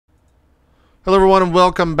Hello everyone and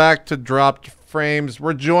welcome back to Dropped Frames.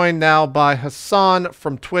 We're joined now by Hassan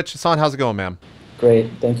from Twitch. Hassan, how's it going, man?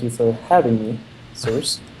 Great, thank you for having me,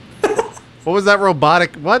 sirs. What was that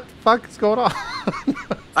robotic? What the fuck is going on?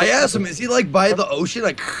 I asked him, is he like by the ocean?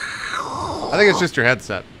 Like, I think it's just your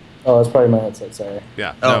headset. Oh, it's probably my headset, sorry.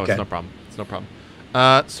 Yeah, Oh, no, okay. it's no problem. It's no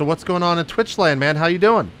problem. So what's going on in Twitch land, man? How you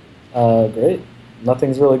doing? Great.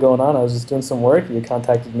 Nothing's really going on. I was just doing some work. You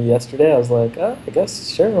contacted me yesterday. I was like, I guess,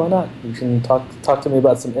 sure, why not? You can talk to me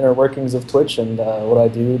about some inner workings of Twitch and what I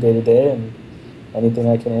do day to day and anything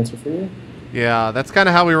I can answer for you. Yeah, that's kind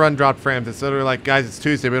of how we run Dropped Frames. It's literally like, guys, it's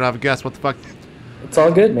Tuesday. We don't have a guest. What the fuck? It's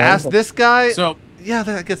all good, man. Ask this guy. So yeah,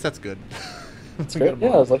 I guess that's good. That's great. Yeah,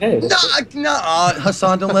 I was like, hey. no,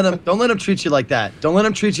 Hassan, don't let him treat you like that. Don't let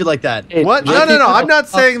him treat you like that. Hey, What? No. I'm not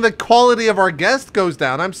saying the quality of our guest goes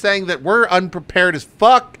down. I'm saying that we're unprepared as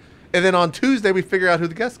fuck, and then on Tuesday we figure out who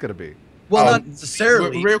the guest's gonna be. Well, not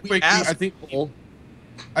necessarily. real quick, asked I think people.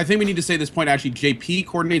 we need to say this point. Actually, JP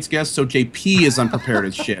coordinates guests, so JP is unprepared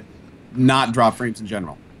as shit, not Drop Frames in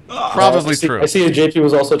general. Probably true. I see JP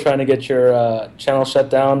was also trying to get your channel shut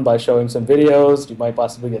down by showing some videos you might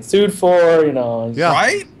possibly get sued for, you know. Yeah.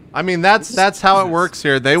 Right? I mean, that's how it works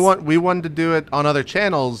here. We wanted to do it on other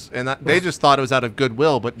channels, and they just thought it was out of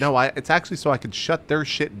goodwill. But no, it's actually so I could shut their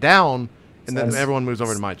shit down, and then everyone moves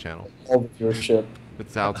over to my channel. All the viewership.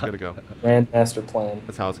 That's how it's gonna go. Grand master plan.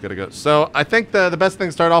 That's how it's gonna go. So I think the best thing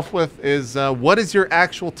to start off with is what is your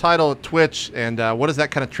actual title at Twitch, and what does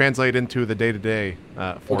that kind of translate into the day to day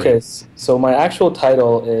for Okay, you? so my actual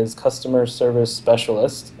title is Customer Service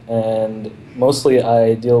Specialist, and mostly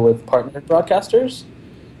I deal with partner broadcasters.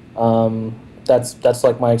 That's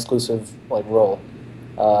like my exclusive role.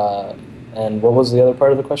 And what was the other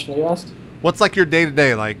part of the question that you asked? What's like your day to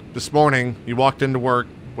day? Like this morning, you walked into work.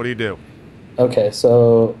 What do you do? Okay,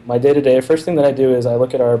 so my day-to-day, first thing that I do is I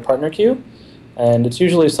look at our partner queue, and it's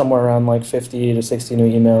usually somewhere around like 50 to 60 new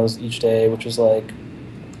emails each day, which is like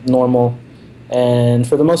normal. And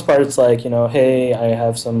for the most part, it's like, hey, I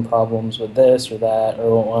have some problems with this or that,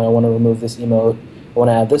 or I want to remove this emote, I want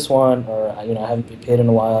to add this one, or I haven't been paid in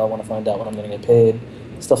a while, I want to find out when I'm going to get paid,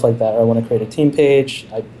 stuff like that. Or I want to create a team page.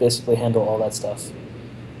 I basically handle all that stuff.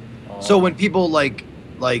 So when people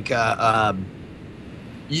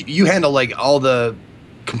you handle like all the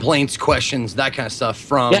complaints, questions, that kind of stuff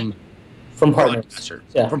from partners. broadcasters.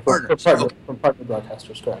 Yeah, from partners. Okay. From partner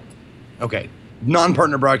broadcasters, correct. Okay.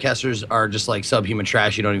 Non-partner broadcasters are just like subhuman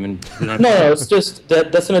trash. You don't even. No, it's just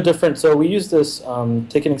that's in a different. So we use this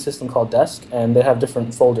ticketing system called Desk, and they have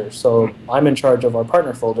different folders. So I'm in charge of our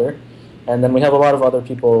partner folder, and then we have a lot of other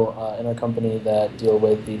people in our company that deal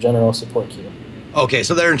with the general support queue. Okay,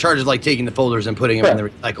 so they're in charge of like taking the folders and putting them in the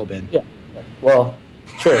recycle bin. Yeah. Well,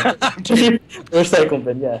 sure. Recycle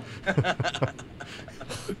bin, yeah.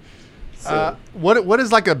 What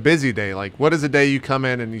is like a busy day? Like, what is a day you come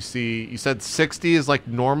in and you see? You said 60 is like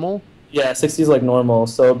normal. Yeah, 60 is like normal.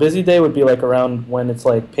 So a busy day would be like around when it's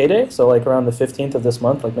like payday. So like around the 15th of this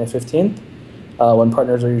month, like May 15th, when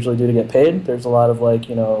partners are usually due to get paid. There's a lot of I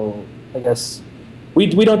guess we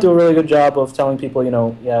don't do a really good job of telling people,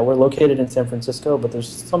 yeah, we're located in San Francisco, but there's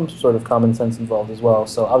some sort of common sense involved as well.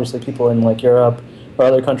 So obviously people in like Europe or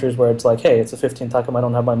other countries where it's like, hey, it's the 15th, how come I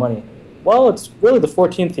don't have my money? Well, it's really the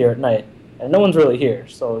 14th here at night, and no one's really here,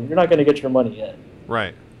 so you're not going to get your money yet.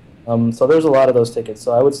 Right. So there's a lot of those tickets.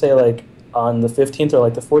 So I would say like on the 15th or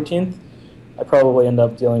like the 14th, I probably end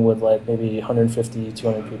up dealing with like maybe 150,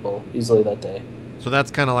 200 people easily that day. So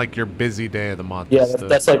that's kind of like your busy day of the month. Yeah,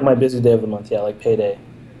 that's like my busy day of the month. Yeah, like payday,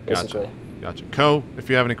 basically. Gotcha. Co, if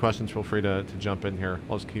you have any questions, feel free to jump in here.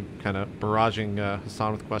 I'll just keep kind of barraging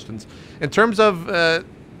Hassan with questions. In terms of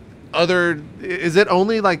is it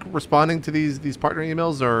only like responding to these partner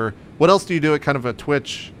emails, or what else do you do at kind of a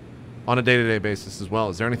Twitch on a day-to-day basis as well?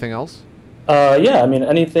 Is there anything else? Yeah, I mean,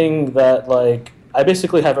 anything that I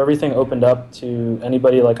basically have everything opened up to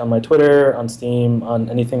anybody like on my Twitter, on Steam,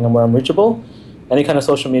 on anything where I'm reachable. Any kind of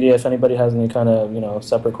social media, if anybody has any kind of,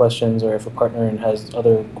 separate questions, or if a partner has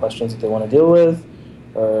other questions that they want to deal with,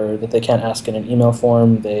 or that they can't ask in an email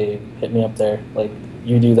form, they hit me up there. Like,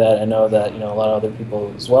 you do that, I know that, a lot of other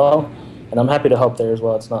people as well, and I'm happy to help there as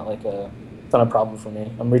well. It's not like it's not a problem for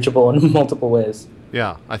me. I'm reachable in multiple ways.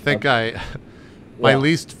 Yeah, I think my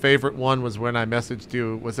least favorite one was when I messaged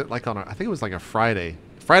you, was it like I think it was like a Friday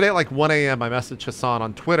at like 1 a.m. I messaged Hassan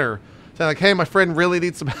on Twitter, saying like, hey, my friend really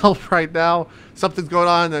needs some help right now. Something's going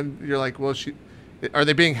on. And you're like, well, are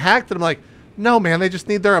they being hacked? And I'm like, no, man, they just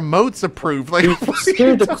need their emotes approved. Like, you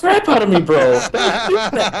scared the crap out of me, bro.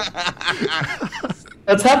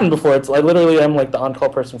 That's happened before. I literally am like the on-call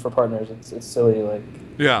person for partners. It's silly. Like,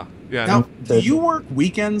 Yeah, yeah. Now, do you work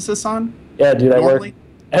weekends, Hassan? Yeah, dude, Normally?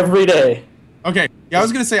 I work every day. Okay. Yeah, I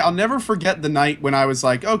was gonna say I'll never forget the night when I was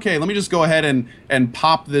like, okay, let me just go ahead and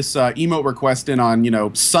pop this emote request in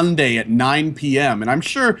on Sunday at 9 p.m. and I'm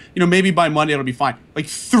sure maybe by Monday it'll be fine. Like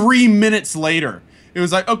 3 minutes later, it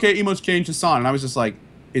was like, okay, emotes changed to Hassan, and I was just like,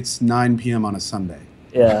 it's 9 p.m. on a Sunday.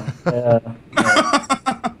 Yeah.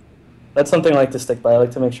 That's something I like to stick by. I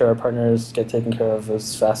like to make sure our partners get taken care of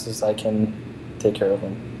as fast as I can take care of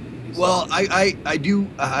them. Well, I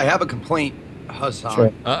have a complaint, Hassan,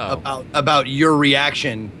 Sure. about your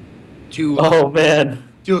reaction to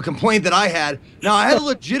to a complaint that I had. Now, I had a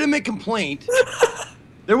legitimate complaint.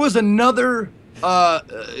 There was another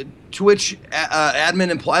Twitch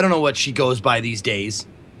admin I don't know what she goes by these days,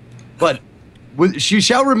 but she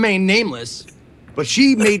shall remain nameless. But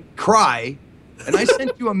she made cry, and I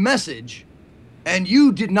sent you a message, and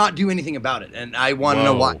you did not do anything about it. And I want to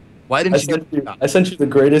know why. Why didn't you do it? I sent you the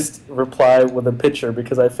greatest reply with a picture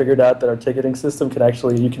because I figured out that our ticketing system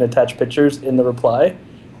you can attach pictures in the reply,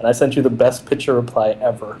 and I sent you the best picture reply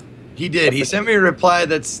ever. He did. He sent me a reply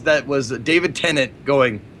that was David Tennant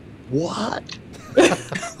going, "What?"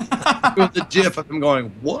 It was a GIF of him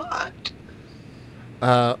going, "What?"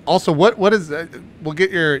 Also, what is? We'll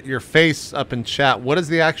get your face up in chat. What is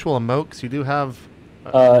the actual emote? 'Cause you do have.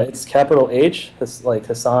 It's capital H, like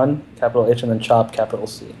Hassan, capital H, and then Chop, capital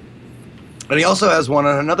C. And he also has one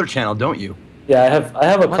on another channel, don't you? Yeah, I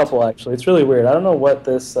have a couple actually. It's really weird. I don't know what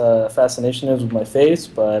this fascination is with my face,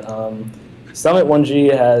 but Summit1G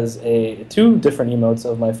has two different emotes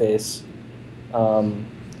of my face.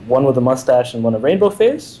 One with a mustache and one a rainbow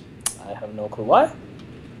face. I have no clue why.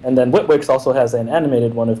 And then Whitwix also has an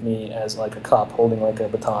animated one of me as like a cop holding like a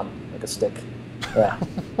baton, like a stick. Yeah.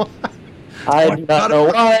 I do not know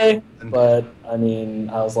why, but I mean,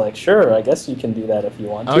 I was like, sure, I guess you can do that if you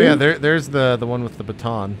want to. Oh yeah, there's the one with the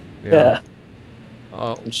baton. Yeah.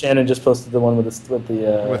 Oh. And Shannon just posted the one with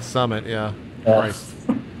with Summit, yeah. Christ.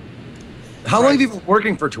 How long have you been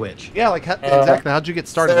working for Twitch? Yeah, like exactly. How'd you get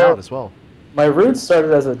started out as well? My roots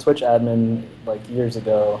started as a Twitch admin like years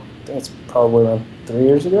ago. I think it's probably around 3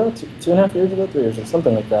 years ago, 2.5 years ago, 3 years ago,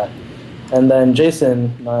 something like that. And then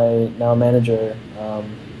Jason, my now manager,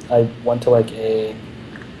 I went to like a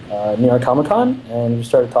New York Comic Con and we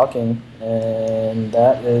started talking, and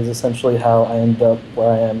that is essentially how I ended up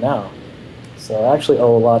where I am now. So I actually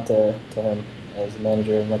owe a lot to him as a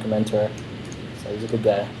manager and like a mentor. So he's a good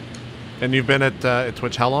guy. And you've been at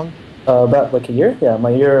Twitch how long? About like a year. Yeah, my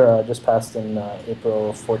year just passed in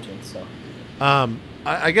April 14th. So.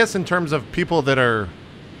 I guess in terms of people that are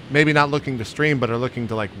maybe not looking to stream but are looking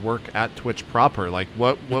to like work at Twitch proper, like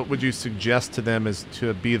what would you suggest to them as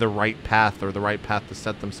to be the right path or the right path to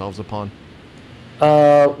set themselves upon?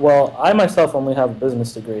 Well, I myself only have a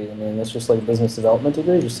business degree. I mean, it's just like a business development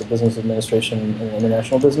degree, just a business administration and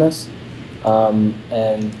international business.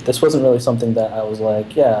 And this wasn't really something that I was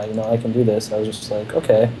like, yeah, I can do this. I was just like,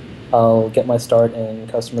 okay, I'll get my start in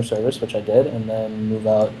customer service, which I did, and then move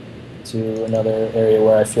out to another area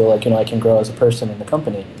where I feel like I can grow as a person in the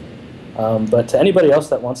company. But to anybody else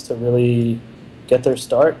that wants to really get their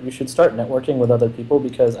start, you should start networking with other people,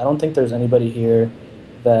 because I don't think there's anybody here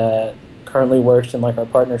that currently works in like our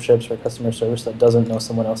partnerships or customer service that doesn't know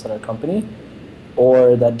someone else at our company,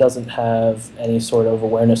 or that doesn't have any sort of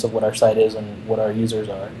awareness of what our site is and what our users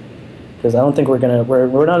are. Because I don't think we're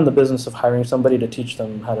not in the business of hiring somebody to teach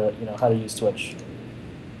them how to use Twitch.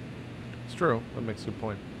 It's true. That makes a good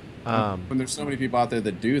point. When there's so many people out there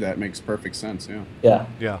that do that, it makes perfect sense. Yeah.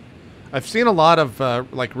 I've seen a lot of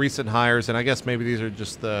like recent hires, and I guess maybe these are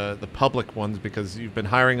just the public ones, because you've been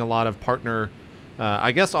hiring a lot of partner,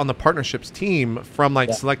 I guess on the partnerships team from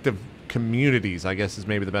like selective communities, I guess is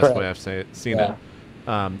maybe the best way I've seen it.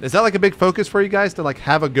 Is that like a big focus for you guys to like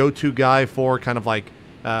have a go-to guy for kind of like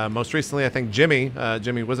most recently, I think Jimmy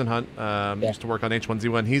Wisenhunt used to work on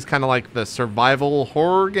H1Z1. He's kind of like the survival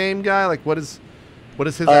horror game guy. Like what is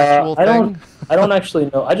his actual thing? I don't actually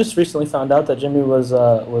know. I just recently found out that Jimmy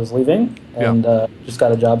was leaving and just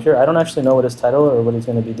got a job here. I don't actually know what his title or what he's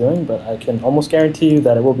going to be doing, but I can almost guarantee you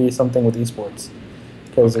that it will be something with esports,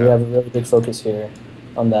 because we have a really big focus here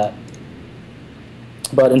on that.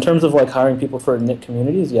 But in terms of like hiring people for knit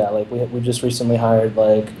communities, like we just recently hired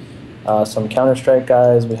like some Counter-Strike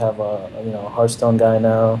guys. We have a Hearthstone guy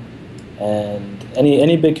now. And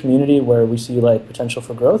any big community where we see like potential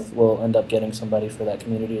for growth, we'll end up getting somebody for that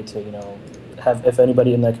community to have. If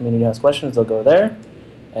anybody in that community has questions, they'll go there,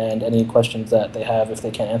 and any questions that they have, if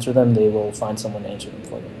they can't answer them, they will find someone to answer them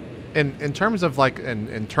for them. In terms of like an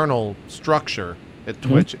internal structure at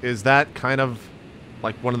Twitch, is that kind of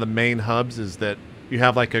like one of the main hubs? Is that you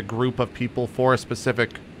have like a group of people for a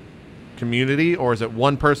specific community, or is it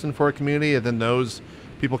one person for a community and then those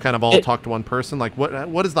people kind of all talk to one person? Like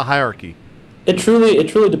what is the hierarchy? It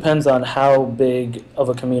truly depends on how big of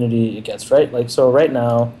a community it gets, right? Like, so right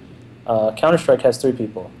now, Counter-Strike has 3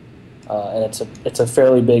 people, and it's a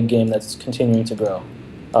fairly big game that's continuing to grow.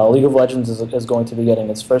 League of Legends is going to be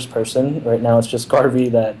getting its first person. Right now, it's just Garvey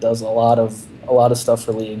that does a lot of stuff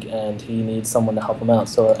for League, and he needs someone to help him out.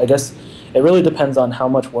 So I guess it really depends on how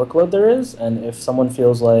much workload there is, and if someone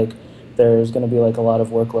feels like there's going to be like a lot of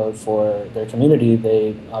workload for their community,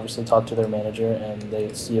 they obviously talk to their manager and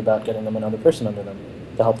they see about getting them another person under them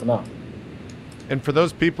to help them out. And for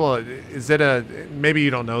those people, is it maybe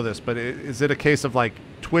you don't know this, but is it a case of like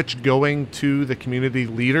Twitch going to the community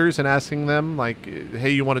leaders and asking them like,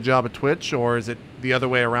 hey, you want a job at Twitch? Or is it the other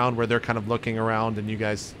way around where they're kind of looking around and you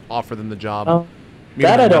guys offer them the job?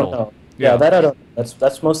 That I don't know. Yeah, that I don't.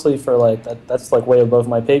 That's mostly for like that's like way above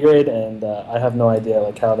my pay grade, and I have no idea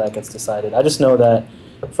like how that gets decided. I just know that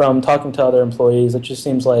from talking to other employees, it just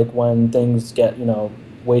seems like when things get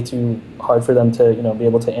way too hard for them to be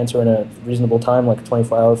able to answer in a reasonable time, like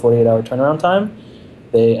 24-hour, 48-hour turnaround time,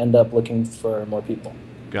 they end up looking for more people.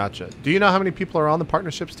 Gotcha. Do you know how many people are on the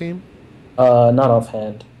partnerships team? Not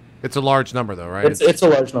offhand. It's a large number though, right? It's a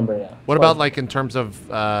large number, yeah. What about like in terms of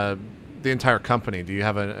the entire company? Do you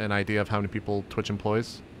have an idea of how many people Twitch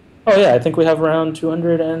employs? Oh yeah, I think we have around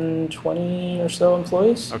 220 or so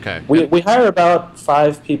employees. Okay. We hire about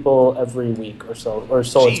 5 people every week or so.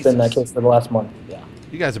 Jesus. It's been that case for the last month. Yeah.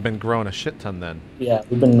 You guys have been growing a shit ton then. Yeah,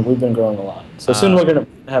 we've been growing a lot. So soon we're gonna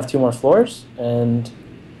have 2 more floors, and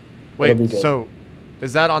wait, so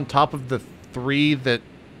is that on top of the 3 that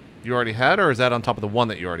you already had, or is that on top of the 1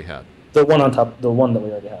 that you already had? The one on top, the 1 that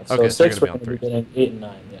we already have. So okay, 6 we're going to be getting 8 and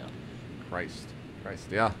 9. Yeah. Christ,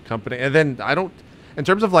 yeah, company. And then in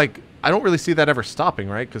terms of like, I don't really see that ever stopping,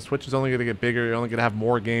 right? Because Twitch is only going to get bigger. You're only going to have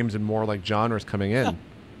more games and more like genres coming in. Yeah.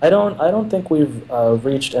 I don't think we've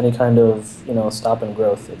reached any kind of stop in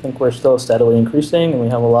growth. I think we're still steadily increasing, and we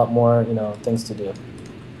have a lot more things to do.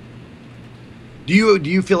 Do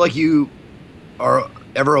you feel like you are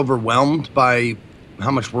ever overwhelmed by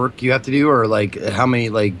how much work you have to do, or like how many,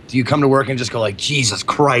 like, do you come to work and just go like, Jesus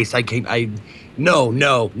Christ, no.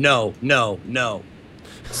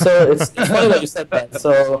 So it's funny that you said that.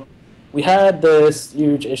 So we had this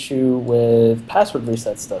huge issue with password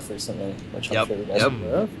reset stuff recently, which I'm sure you guys are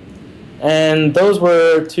aware of. And those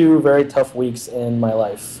were 2 very tough weeks in my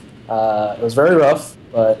life. It was very rough,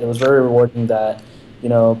 but it was very rewarding that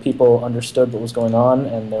people understood what was going on,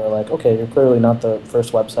 and they were like, okay, you're clearly not the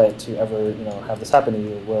first website to ever have this happen to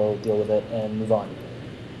you. We'll deal with it and move on.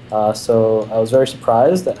 So I was very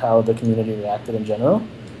surprised at how the community reacted in general.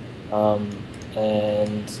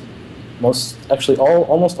 And almost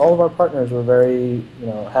all of our partners were very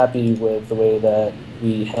happy with the way that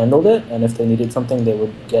we handled it, and if they needed something, they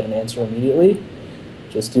would get an answer immediately,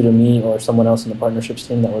 just due to me or someone else in the partnerships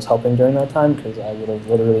team that was helping during that time, because I would have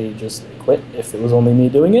literally just quit if it was only me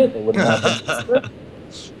doing it. It wouldn't happen.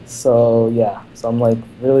 So yeah, so I'm like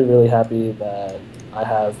really, really happy that I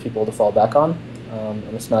have people to fall back on, and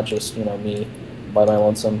it's not just me by my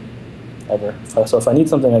lonesome ever. So if I need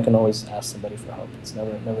something, I can always ask somebody for help. It's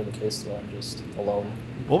never the case where I'm just alone.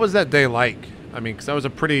 What was that day like? I mean, because that was a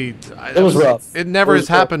pretty... It was rough. It never has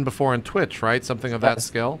happened before on Twitch, right? Something of that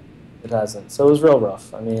scale? It hasn't. So it was real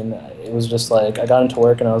rough. I mean, it was just like, I got into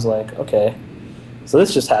work and I was like, okay, so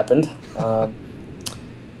this just happened.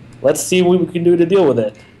 Let's see what we can do to deal with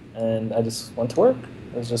it. And I just went to work.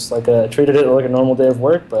 It was just like treated it like a normal day of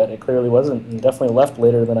work, but it clearly wasn't, and definitely left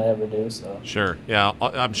later than I ever do. So sure, yeah,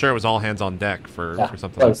 I'm sure it was all hands on deck for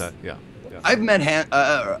something like that. Yeah. I've met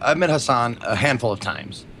Hassan a handful of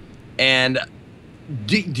times, and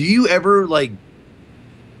do you ever like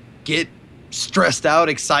get stressed out,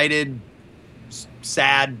 excited,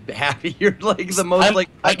 sad, happy? You're like the most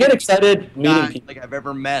I get excited meeting people like I've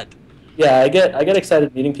ever met. Yeah, I get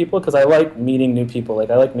excited meeting people because I like meeting new people. Like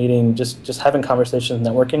I like meeting, just having conversations,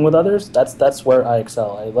 networking with others. That's where I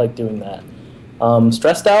excel. I like doing that.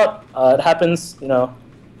 Stressed out, it happens.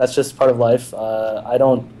 That's just part of life. I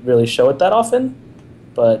don't really show it that often,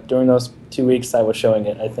 but during those 2 weeks I was showing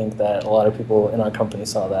it. I think that a lot of people in our company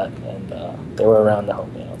saw that, and they were around to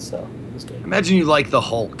help me out. So it was good. Imagine you like the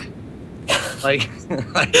Hulk. Like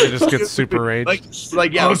it just gets super rage.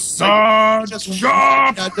 Like yeah, Hassan, just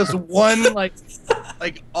one like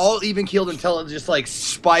all even keeled until it just like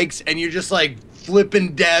spikes, and you're just like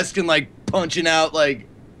flipping desk and like punching out like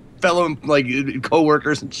fellow like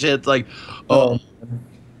coworkers and shit. It's like, oh,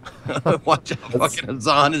 Watch out, fucking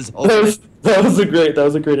Hassan is that was a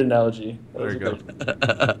great analogy. There you go.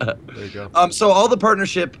 There you go. So all the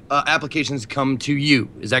partnership applications come to you.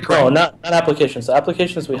 Is that correct? No, not applications. So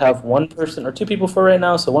applications we have one person or two people for right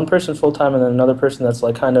now. So one person full time and then another person that's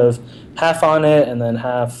like kind of half on it and then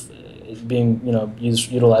half being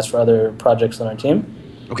utilized for other projects on our team.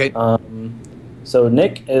 Okay. So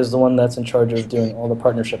Nick is the one that's in charge of doing all the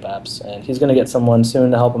partnership apps, and he's going to get someone soon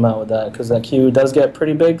to help him out with that because that queue does get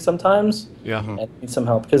pretty big sometimes. Yeah. And needs some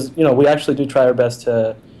help because we actually do try our best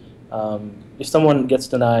to. If someone gets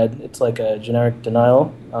denied, it's like a generic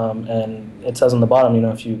denial, and it says on the bottom,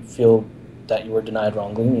 if you feel that you were denied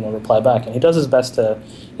wrongly, reply back. And he does his best to,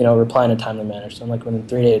 reply in a timely manner. So like within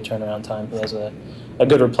 3-day turnaround time, he has a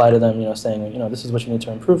good reply to them, saying, this is what you need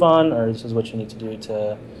to improve on, or this is what you need to do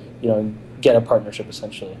to, get a partnership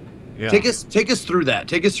essentially. Yeah. Take us through that.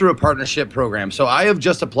 Take us through a partnership program. So I have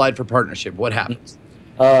just applied for partnership. What happens?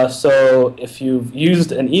 So if you've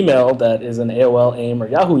used an email that is an AOL, AIM, or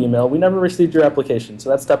Yahoo email, we never received your application. So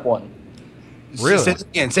that's step one. Really?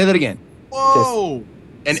 Say that again. Whoa.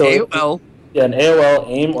 An AOL. Yeah, an AOL,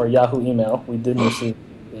 AIM, or Yahoo email. We didn't receive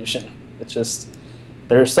the application. It's just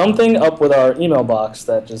there's something up with our email box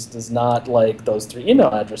that just does not like those 3 email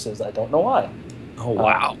addresses. I don't know why. Oh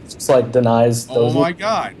wow! It's like denies those. Oh my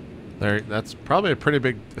god! That's probably a pretty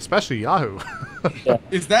big, especially Yahoo. Yeah.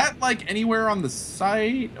 Is that like anywhere on the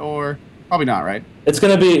site or probably not, right? It's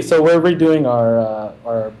gonna be so we're redoing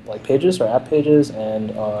our like pages, our app pages,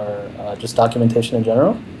 and our just documentation in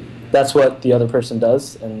general. That's what the other person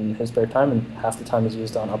does in his spare time, and half the time is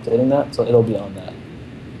used on updating that. So it'll be on that.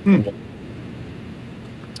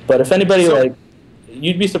 But if anybody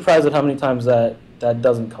you'd be surprised at how many times that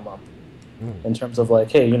doesn't come up. In terms of like,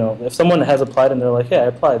 hey, if someone has applied and they're like, hey, I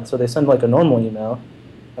applied, so they send like a normal email,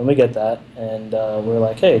 and we get that, and we're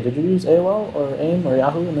like, hey, did you use AOL or AIM or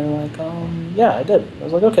Yahoo? And they're like, yeah, I did. I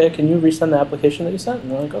was like, okay, can you resend the application that you sent?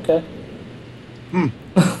 And they're like, okay.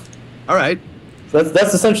 All right. So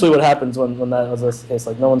that's essentially what happens when that was the case.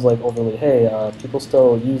 Like, no one's like overly, hey, people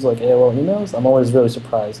still use like AOL emails. I'm always really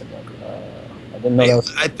surprised. I'm like, I didn't know that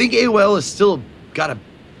was... I think AOL has still got a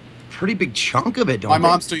pretty big chunk of it, don't My they?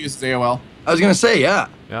 mom still uses AOL. I was going to say, yeah.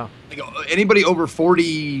 Yeah. Like, anybody over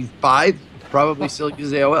 45 probably still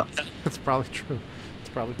uses AOL. That's probably true.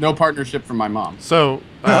 No partnership from my mom. So,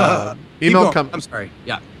 email comes... I'm sorry.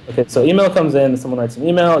 Yeah. Okay, so email comes in, someone writes an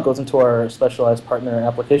email, it goes into our specialized partner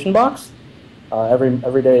application box.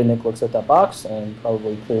 Every day Nick looks at that box and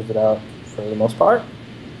probably clears it out for the most part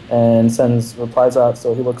and sends replies out.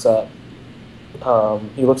 So he looks at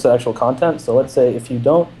actual content. So let's say if you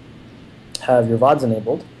don't have your VODs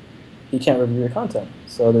enabled, he can't review your content.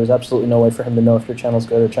 So there's absolutely no way for him to know if your channel's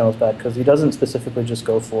good or channel's bad because he doesn't specifically just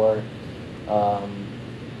go for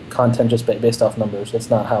content just based off numbers. That's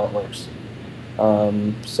not how it works.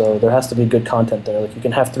 So there has to be good content there. Like you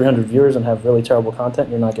can have 300 viewers and have really terrible content,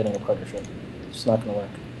 you're not getting a partnership. It's just not going to work.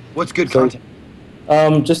 What's good content?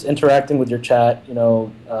 Just interacting with your chat.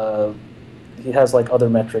 He has like other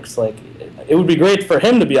metrics. Like it would be great for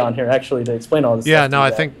him to be on here actually to explain all this. Yeah, stuff no,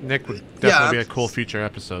 I think Nick would definitely be a cool future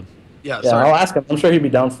episode. Yeah, I'll ask him. I'm sure he'd be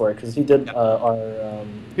down for it because he did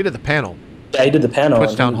he did the panel. Yeah, he did the panel.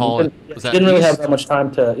 Twitch Town Hall. He didn't really have that much time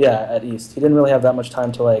to. Yeah, at East. He didn't really have that much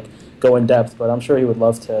time to like go in depth, but I'm sure he would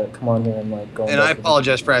love to come on here and like go. And I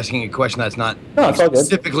apologize for asking a question that's not it's all good.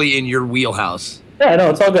 Specifically in your wheelhouse. Yeah, no,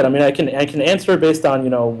 it's all good. I mean, I can answer based on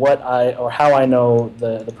what how I know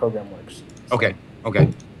the program works. So. Okay.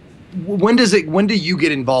 When do you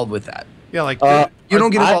get involved with that? Yeah, like you don't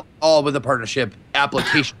get involved at all with the partnership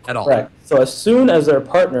application at all. Correct. So as soon as they're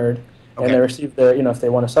partnered and they receive their, if they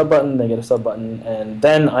want a sub button, they get a sub button, and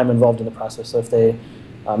then I'm involved in the process. So if they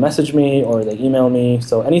message me or they email me,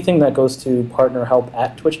 so anything that goes to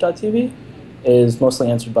partnerhelp@twitch.tv is mostly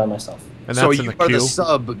answered by myself. And that's so in you the are queue? the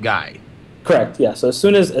sub guy. Correct. Yeah. So as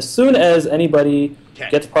soon as anybody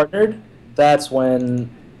gets partnered, that's when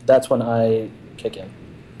I kick in.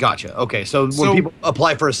 Gotcha. Okay. So when people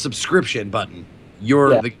apply for a subscription button,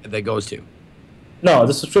 you're that goes to. No,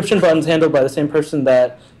 the subscription button's handled by the same person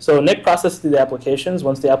that. So Nick processes the applications.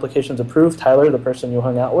 Once the application's approved, Tyler, the person you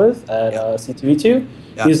hung out with at C2V2,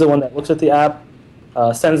 he's the one that looks at the app,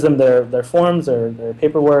 sends them their forms, their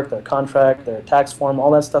paperwork, their contract, their tax form. All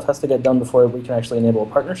that stuff has to get done before we can actually enable a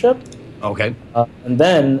partnership. Okay. And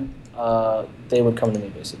then they would come to me,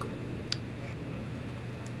 basically.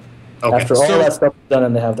 Okay. After all that stuff is done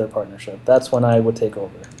and they have their partnership, that's when I would take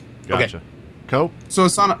over. Gotcha. Okay. Cool. So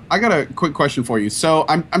Hassan, I got a quick question for you. So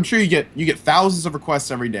I'm sure you get thousands of requests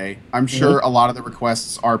every day. I'm sure a lot of the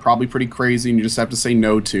requests are probably pretty crazy and you just have to say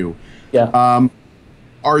no to. Yeah.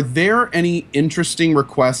 Are there any interesting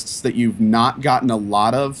requests that you've not gotten a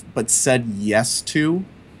lot of but said yes to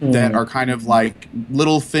that are kind of like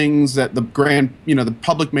little things that the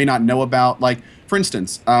public may not know about? Like, for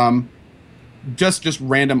instance, just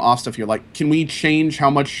random off stuff here. Like, can we change how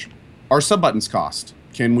much our sub buttons cost?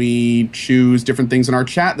 Can we choose different things in our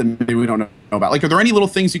chat that maybe we don't know about? Like, are there any little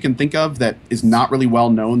things you can think of that is not really well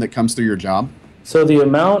known that comes through your job? So the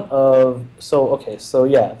amount of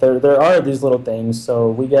yeah, there are these little things. So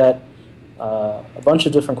we get a bunch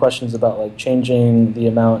of different questions about like changing the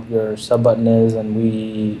amount your sub button is, and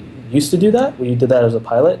we used to do that. We did that as a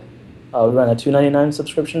pilot. We ran a $2.99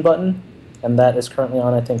 subscription button, and that is currently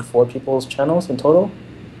on, I think, 4 people's channels in total.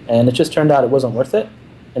 And it just turned out it wasn't worth it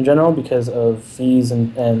in general because of fees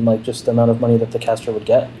and like just the amount of money that the caster would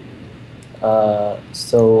get.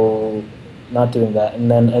 So not doing that.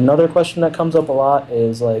 And then another question that comes up a lot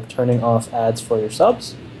is like turning off ads for your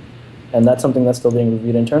subs, and that's something that's still being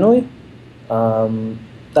reviewed internally.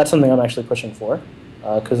 That's something I'm actually pushing for,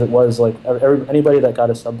 because it was like anybody that got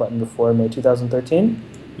a sub button before May 2013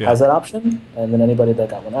 has that option, and then anybody that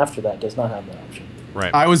got one after that does not have that option.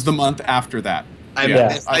 Right. I was the month after that.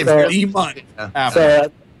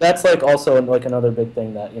 So that's like also like another big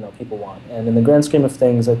thing that people want, and in the grand scheme of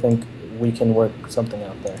things, I think we can work something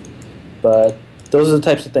out there. But those are the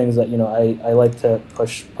types of things that I like to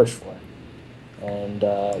push for, and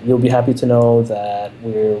you'll be happy to know that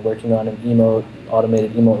we're working on an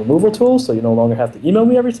automated emote removal tool, so you no longer have to email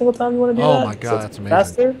me every single time you want to do that. Oh my god, so that's amazing!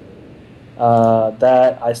 Faster.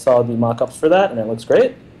 That I saw the mock-ups for that, and it looks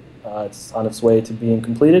great. It's on its way to being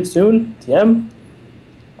completed soon. TM.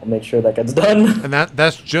 I'll make sure that gets done. And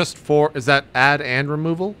that's just for, is that add and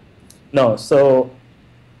removal? No, so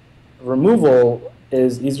removal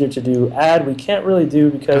is easier to do. Add we can't really do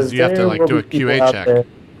because you have to like do a QA check,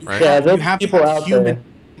 right? Yeah, there'll you have be people out there.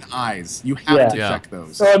 Eyes. You have to check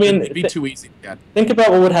those. So I mean, it'd be too easy. Yeah. Think about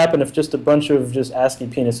what would happen if just a bunch of just ASCII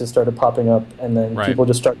penises started popping up, and then people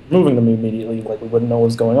just start removing them immediately. Like we wouldn't know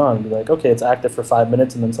what's going on. We'd be like, okay, it's active for 5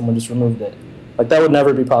 minutes, and then someone just removed it. Like that would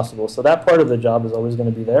never be possible. So that part of the job is always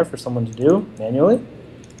going to be there for someone to do manually.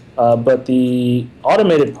 But the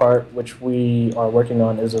automated part, which we are working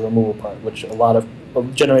on, is a removal part, which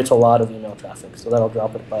generates a lot of email traffic. So that'll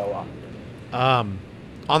drop it by a lot.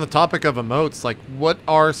 On the topic of emotes, like what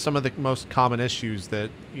are some of the most common issues that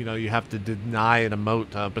you have to deny an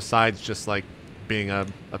emote besides just like being a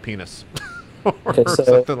penis or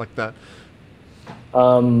something like that?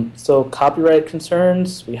 So copyright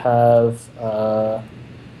concerns, we have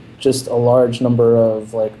just a large number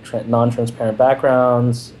of like non-transparent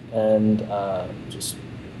backgrounds, and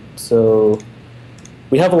so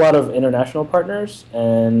we have a lot of international partners,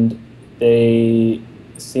 and they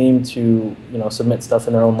seem to submit stuff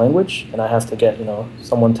in their own language, and I have to get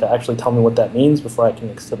someone to actually tell me what that means before I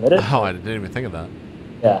can submit it. Oh, I didn't even think of that.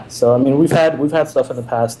 Yeah, so I mean we've had stuff in the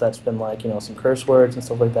past that's been like some curse words and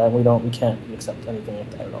stuff like that, and we can't accept anything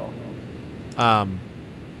like that at all.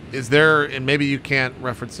 Is there, and maybe you can't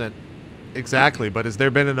reference it exactly, but has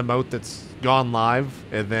there been an emote that's gone live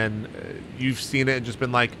and then you've seen it and just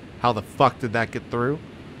been like, how the fuck did that get through?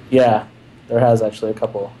 Yeah, there has actually a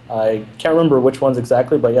couple. I can't remember which ones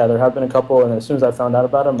exactly, but yeah, there have been a couple, and as soon as I found out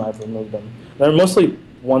about them, I've removed them. They're mostly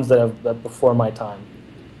ones that before my time,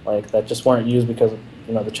 like that just weren't used because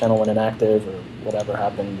the channel went inactive or whatever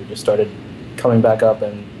happened. We just started coming back up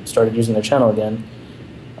and started using their channel again,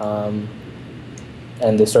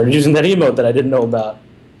 and they started using that emote that I didn't know about.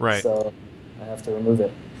 Right. So I have to remove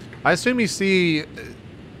it. I assume you see,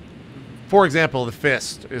 for example, the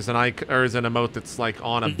fist is an emote that's like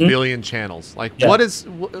on a billion channels. Like, what is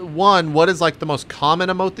like the most common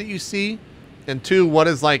emote that you see, and 2, what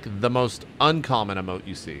is like the most uncommon emote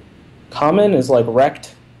you see? Common is like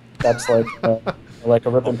wrecked. That's like like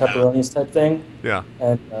a rip and pepperonis type thing. Yeah.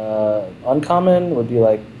 And uncommon would be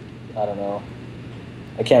like, I don't know.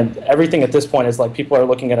 I can't. Everything at this point is like people are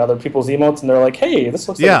looking at other people's emotes and they're like, "Hey, this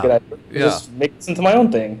looks like a good idea. Just make this into my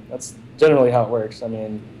own thing." That's generally how it works. I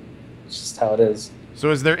mean, it's just how it is.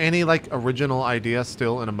 So, is there any like original idea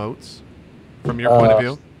still in emotes, from your point of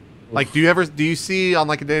view? Like, do you see on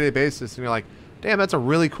like a day-to-day basis and you're like, "Damn, that's a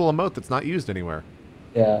really cool emote that's not used anywhere."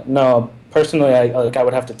 Yeah. No. Personally, I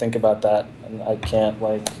would have to think about that, and I can't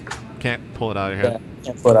Can't pull it out of your head. Yeah,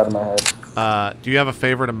 can't pull it out of my head. Do you have a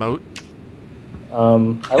favorite emote?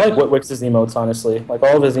 I like Wix's emotes, honestly. Like,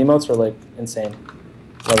 all of his emotes are, like, insane.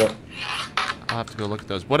 Love it. I'll have to go look at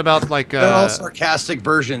those. What about, like... They're all sarcastic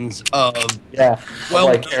versions of... Yeah.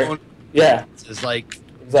 Well-known... Yeah. It's like...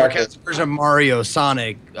 Exactly. Sarcastic version of Mario,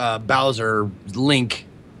 Sonic, Bowser, Link.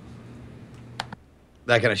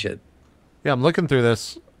 That kind of shit. Yeah, I'm looking through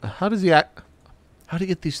this. How how to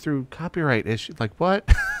get these through copyright issues? Like what?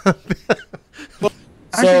 Well,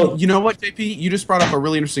 actually, you know what, JP? You just brought up a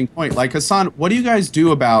really interesting point. Like, Hassan, what do you guys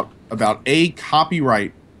do about A,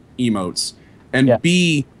 copyright emotes, and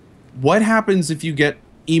B, what happens if you get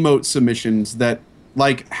emote submissions that,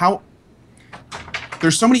 like, how...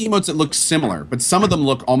 There's so many emotes that look similar, but some of them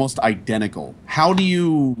look almost identical. How do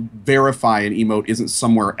you verify an emote isn't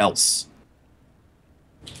somewhere else?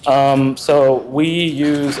 So we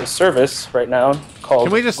use a service right now called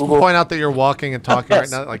Can we just Google... point out that you're walking and talking right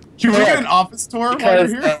now? Like, can we get an office tour while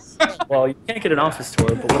you're here? Well, you can't get an office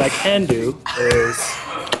tour, but what I can do is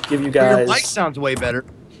give you guys... Your mic sounds way better.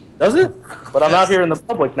 Does it? But I'm out here in the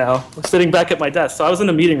public now. I'm sitting back at my desk. So I was in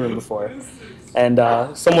a meeting room before. And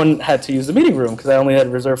someone had to use the meeting room because I only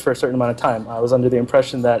had reserved for a certain amount of time. I was under the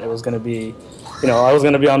impression that it was going to be, I was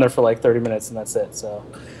going to be on there for like 30 minutes and that's it. So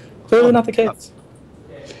clearly not the case.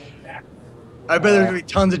 I bet there's going to be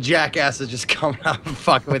tons of jackasses just coming out and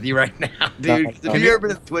fucking with you right now, dude. If you ever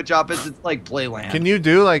been to the Twitch office, it's like Playland. Can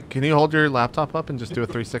you hold your laptop up and just do a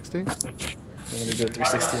 360? I'm going to do a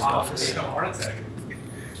 360 in the office.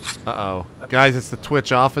 Uh-oh. Guys, it's the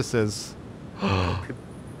Twitch offices.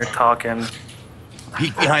 You're talking.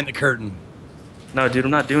 Peek behind the curtain. No, dude,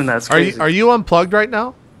 I'm not doing that. It's crazy. Are you unplugged right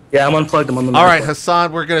now? Yeah, I'm unplugged. I'm on the All right,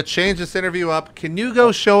 Hassan, we're going to change this interview up. Can you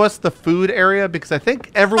go show us the food area? Because I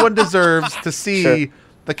think everyone deserves to see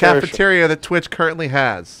the cafeteria that Twitch currently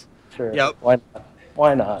has. Sure. Yep.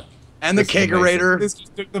 Why not? And the kegerator. This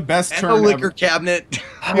just took the best and turn the liquor ever. cabinet.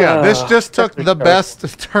 Yeah, this just took the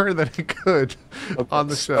best turn that it could on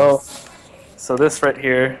the show. So this right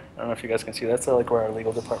here, I don't know if you guys can see, that's like where our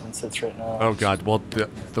legal department sits right now. Oh, God. Well,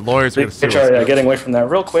 the lawyers are going to sue us. Yeah, getting away from that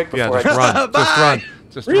real quick before just run. Just run.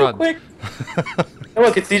 Just real run. quick. Hey,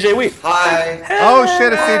 look, it's DJ Wheat. Hi. Hey. Oh,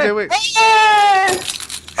 shit, it's DJ Wheat. Hey.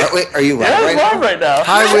 Oh, wait, are you live Yeah, right live now? right now.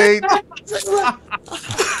 Hi, Wheat.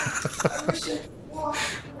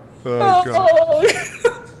 Oh, God.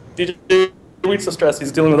 DJ Wheat's so stressed.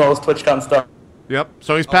 He's dealing with all this TwitchCon stuff. Yep.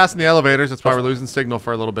 So he's passing the elevators. That's why we're losing signal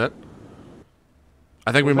for a little bit.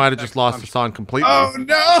 I think we might have just lost Hassan completely. Oh,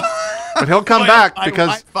 no! But he'll come back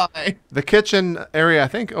because Wi-Fi. the kitchen area, I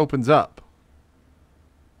think, opens up.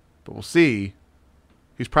 But we'll see.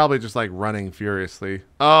 He's probably just, like, running furiously.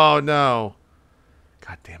 Oh, no.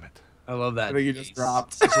 God damn it. I love that. I think you just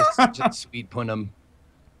dropped. Just sweet punum.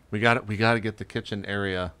 We got to get the kitchen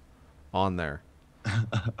area on there.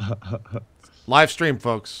 Live stream,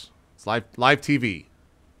 folks. It's live TV.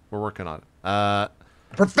 We're working on it.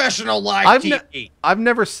 Professional live TV. I've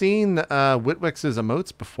never seen Whitwick's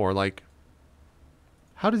emotes before. Like,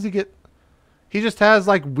 how does he get... He just has,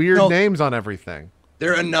 like, weird names on everything.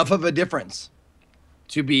 They're enough of a difference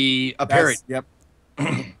to be a parody. Yep.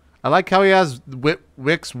 I like how he has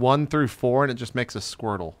Wix 1 through 4, and it just makes a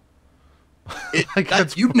Squirtle.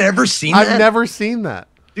 You've never seen that? I've never seen that.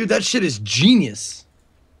 Dude, that shit is genius.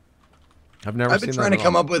 I've been trying to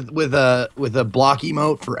come up with a block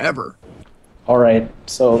emote forever. All right,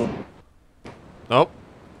 so... Oh,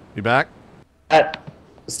 you back? That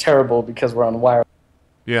was terrible because we're on wire.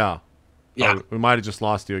 Yeah. Yeah. Oh, we might have just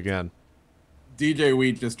lost you again. DJ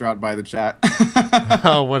Wheat just dropped by the chat.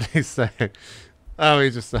 Oh, what did he say? Oh,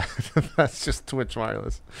 he just said that's just Twitch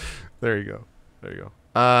wireless. There you go. There you go.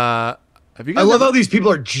 Have you guys I love how these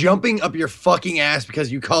people are jumping up your fucking ass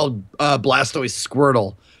because you called Blastoise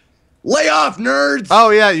Squirtle. Lay off, nerds!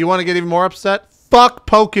 Oh, yeah. You want to get even more upset? Fuck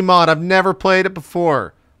Pokemon. I've never played it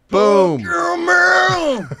before. Boom.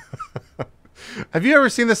 Have you ever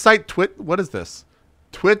seen the site Twitch? What is this?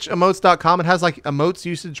 TwitchEmotes.com. It has like emotes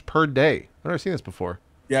usage per day. I've never seen this before.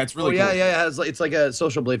 Yeah, it's really cool. cool. Yeah. It's like a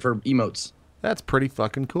social blade for emotes. That's pretty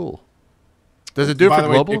fucking cool. Does it do it for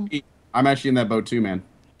global? I'm actually in that boat too, man.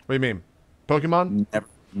 What do you mean? Pokemon?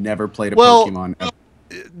 Never played a Pokemon ever.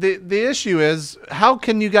 The issue is, how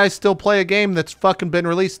can you guys still play a game that's fucking been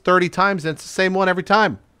released 30 times and it's the same one every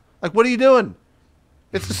time? Like, what are you doing?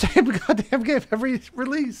 It's the same goddamn game every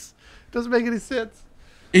release. Doesn't make any sense.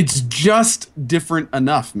 It's just different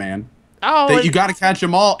enough, man. Oh, that you got to catch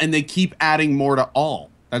them all, and they keep adding more to all.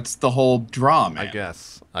 That's the whole draw, man. I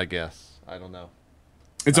guess. I don't know.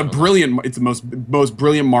 It's a brilliant. It's the most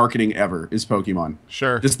brilliant marketing ever. Is Pokemon.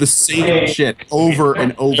 Sure. Just the same shit over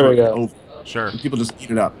and over and over. Sure. And people just eat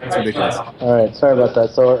it up. It's ridiculous. All right, sorry about that.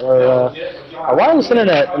 So our wireless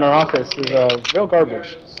internet in our office is real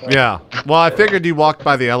garbage. So. Yeah. Well, I figured you walked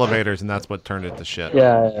by the elevators and that's what turned it to shit.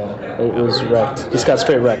 Yeah. It was wrecked. Just got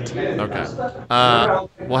straight wrecked. Okay.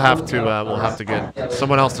 We'll have to get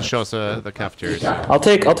someone else to show us the cafeterias. I'll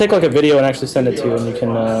take like a video and actually send it to you, and you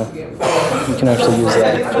can actually use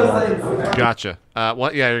that. Gotcha.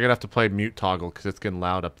 Well, yeah, you're gonna have to play mute toggle because it's getting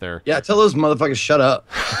loud up there. Yeah, tell those motherfuckers shut up.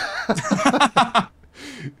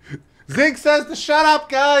 Zig says to shut up,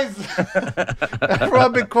 guys.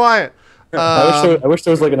 Everyone be quiet. I wish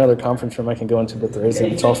there was like another conference room I can go into, but there isn't.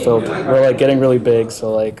 It's all filled. We're like getting really big,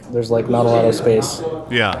 so like there's like not a lot of space.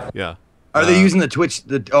 Yeah. Are they using the Twitch?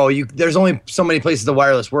 There's only so many places the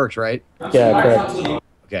wireless works, right? Yeah, correct.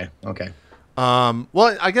 Okay.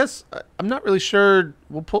 Well, I guess I'm not really sure.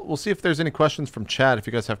 We'll see if there's any questions from chat. If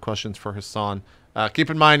you guys have questions for Hassan, keep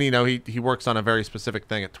in mind, he works on a very specific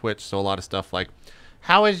thing at Twitch, so a lot of stuff like,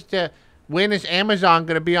 when is Amazon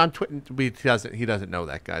going to be on Twitch? He doesn't know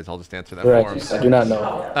that, guys. I'll just answer that for him. I do not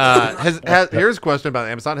know. Here's a question about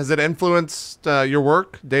Amazon. Has it influenced your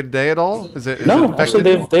work day to day at all? No,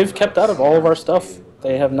 actually, they've kept out of all of our stuff.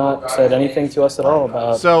 They have not said anything to us at all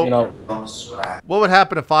about. So, what would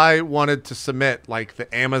happen if I wanted to submit like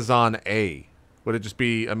the Amazon A? Would it just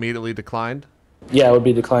be immediately declined? Yeah, it would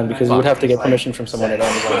be declined because you would have to get permission from someone at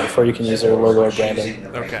Amazon before you can use their logo or branding.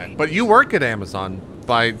 Okay, but you work at Amazon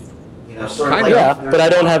by. Yeah, but I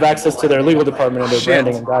don't have access to their legal department and their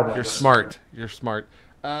branding and guidelines. You're smart.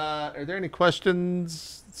 Are there any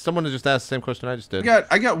questions? Someone just asked the same question I just did.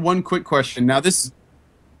 I got one quick question. Now this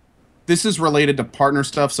is related to partner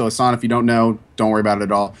stuff, so Hassan, if you don't know, don't worry about it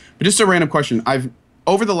at all. But just a random question.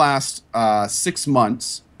 Over the last 6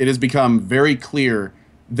 months, it has become very clear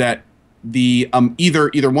that the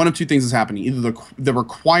either one of two things is happening. Either the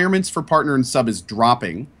requirements for partner and sub is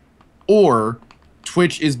dropping, or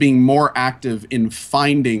Twitch is being more active in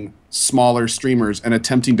finding smaller streamers and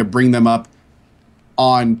attempting to bring them up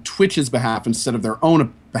on Twitch's behalf instead of their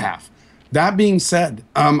own behalf. That being said,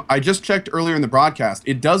 I just checked earlier in the broadcast.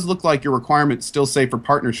 It does look like your requirements still say for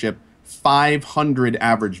partnership 500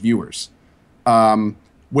 average viewers.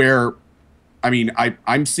 Where, I mean,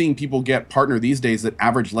 I'm seeing people get partner these days that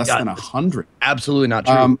average less than 100. Absolutely not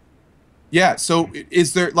true. Yeah. So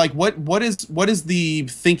is there like what is the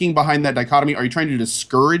thinking behind that dichotomy? Are you trying to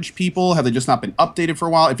discourage people? Have they just not been updated for a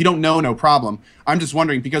while? If you don't know, no problem. I'm just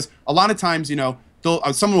wondering because a lot of times, someone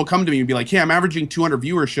will come to me and be like, "Hey, I'm averaging 200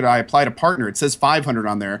 viewers. Should I apply to partner?" It says 500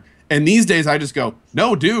 on there. And these days I just go,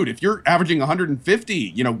 "No, dude, if you're averaging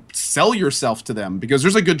 150, sell yourself to them because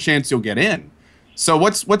there's a good chance you'll get in." So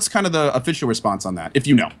what's kind of the official response on that, if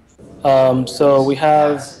you know? So we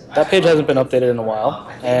have, that page hasn't been updated in a while,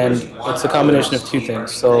 and it's a combination of two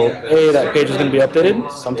things. So A, that page is going to be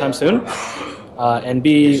updated sometime soon, and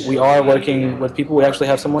B, we are working with people. We actually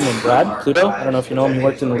have someone named Brad Pluto. I don't know if you know him. He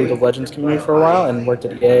worked in the League of Legends community for a while and worked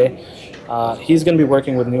at EA. He's going to be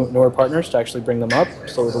working with newer partners to actually bring them up.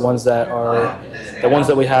 So the ones that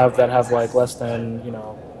we have that have like less than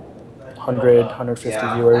 100,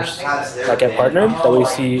 150 viewers that get partnered, that we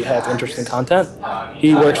see have interesting content.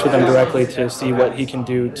 He works with them directly to see what he can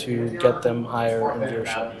do to get them higher in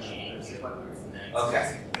viewership.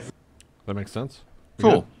 Okay. That makes sense.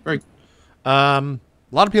 Cool. Very good. A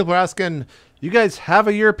lot of people are asking, you guys have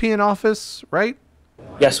a European office, right?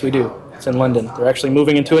 Yes, we do. It's in London. They're actually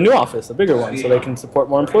moving into a new office, a bigger one, so they can support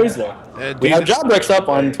more employees there. We have job breaks up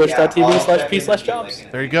on twitch.tv/p/jobs.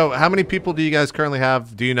 There you go. How many people do you guys currently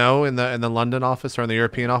have, do you know, in the London office or in the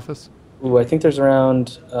European office? Ooh, I think there's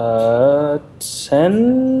around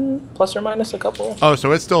 10 plus or minus a couple. Oh,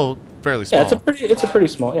 so it's still fairly small. Yeah, it's a pretty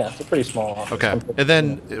small office. Okay. And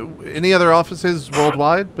then any other offices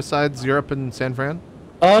worldwide besides Europe and San Fran?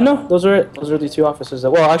 No, those are it. Those are the two offices.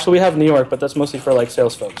 Well, actually, we have New York, but that's mostly for like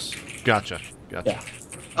sales folks. Gotcha. Yeah.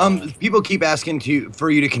 People keep asking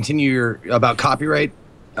for you to continue about copyright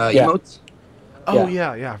emotes. Oh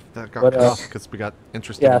yeah. That got cut off because we got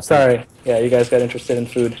interested. Yeah, sorry. Yeah, you guys got interested in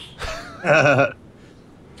food. Where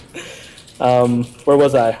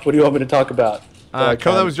was I? What do you want me to talk about? That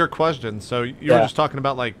was your question. So you were just talking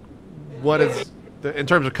about like what is in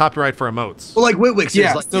terms of copyright for emotes. Well, like Witwick's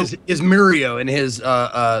is Mirio and his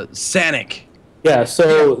Sanic. Yeah,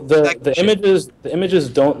 so the images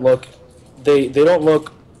don't look they don't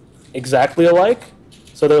look exactly alike.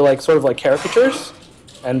 So they're like sort of like caricatures,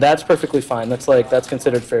 and that's perfectly fine. That's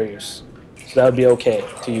considered fair use. So that would be okay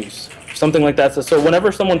to use. Something like that. So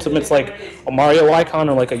whenever someone submits like a Mario icon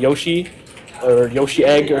or like a Yoshi or Yoshi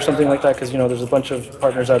egg or something like that, because there's a bunch of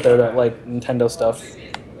partners out there that like Nintendo stuff.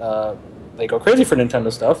 They go crazy for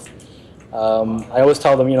Nintendo stuff. I always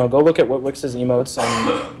tell them, go look at Witwick's emotes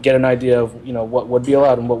and get an idea of, what would be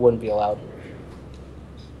allowed and what wouldn't be allowed.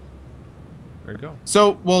 There you go.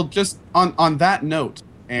 So, well, just on that note,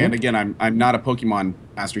 and again, I'm not a Pokemon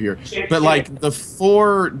master here, but like the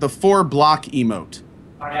four block emote,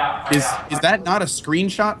 is that not a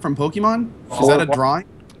screenshot from Pokemon? Is that a drawing?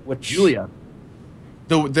 Which Julia.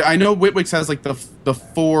 I know Witwix has like the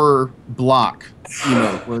 4 block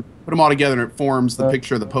emote where put them all together and it forms the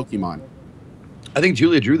picture of the Pokemon. I think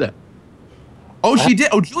Julia drew that. Oh, she did.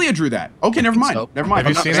 Oh, Julia drew that. Okay, never mind. So. Never mind.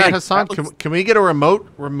 Have you seen that, Hassan? Can we get a remote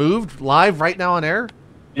removed live right now on air?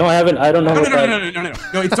 No, I haven't. I don't know.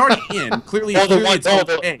 No, it's already in. Clearly, it's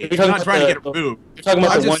okay. It's not trying to get removed. You're talking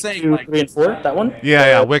about I'm the just 1, saying, 2, like, 3, and 4. That one?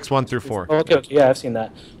 Yeah, Wix 1 through 4. Oh, okay, yeah, I've seen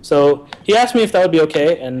that. So he asked me if that would be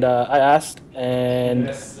okay, and I asked, and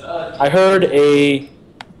I heard a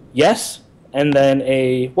yes, and then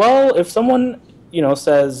a well. If someone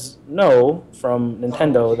says no from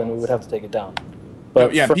Nintendo, then we would have to take it down.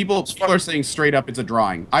 But yeah, people are saying straight up it's a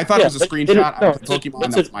drawing. I thought it was a screenshot of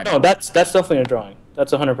Pokemon. That's definitely a drawing.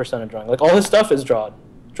 That's 100% a drawing. Like all his stuff is drawn.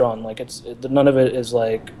 Like none of it is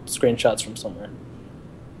like screenshots from somewhere.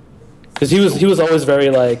 Because he was always very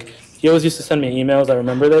like, he always used to send me emails. I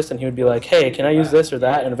remember this, and he would be like, "Hey, can I use this or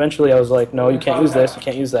that?" And eventually I was like, "No, you can't use this. You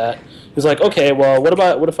can't use that." He was like, "Okay, well,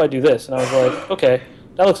 what if I do this?" And I was like, "Okay,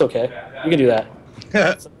 that looks okay. You can do that."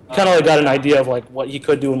 So kind of like got an idea of like what he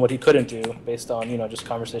could do and what he couldn't do based on just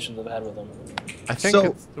conversations I've had with him. I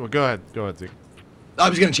think. Well, go ahead, Zeke. I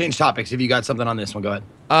was going to change topics. If you got something on this one, go ahead.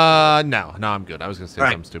 No, I'm good. I was going to say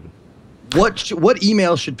something stupid. What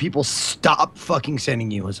email should people stop fucking sending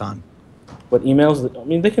you, Hassan? What emails? I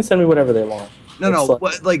mean, they can send me whatever they want. No.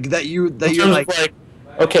 You're like.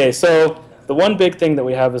 Okay, so the one big thing that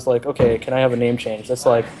we have is like, okay, can I have a name change? That's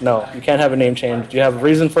like, no, you can't have a name change. Do you have a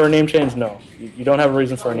reason for a name change? No, you don't have a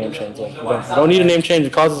reason for a name change. Like, you don't need a name change.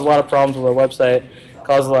 It causes a lot of problems with our website.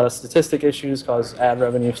 Causes a lot of statistic issues. Causes ad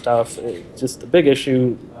revenue stuff. It's just a big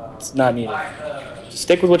issue. It's not needed. Just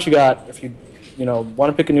stick with what you got. If you want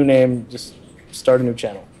to pick a new name, just start a new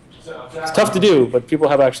channel. It's tough to do, but people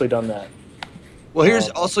have actually done that. Well, here's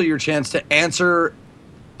also your chance to answer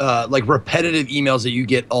like repetitive emails that you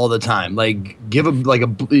get all the time. Like do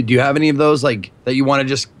you have any of those like that you want to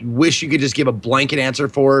just wish you could just give a blanket answer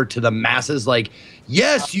for to the masses? Like,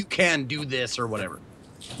 yes, you can do this or whatever.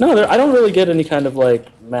 No, I don't really get any kind of like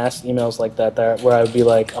mass emails like that where I would be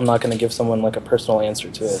like, I'm not going to give someone like a personal answer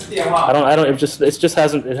to it. I don't. It just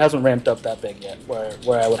hasn't ramped up that big yet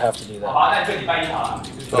where I would have to do that.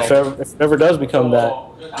 If it ever does become that,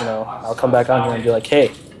 I'll come back on here and be like,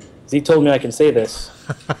 hey, Zeke told me I can say this.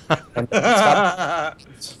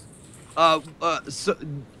 So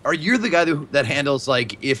are you the guy that handles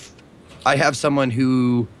like if I have someone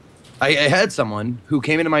who I had someone who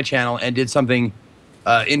came into my channel and did something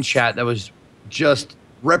in chat that was just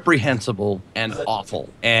reprehensible and awful,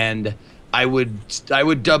 and I would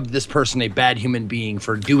dub this person a bad human being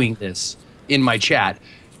for doing this in my chat.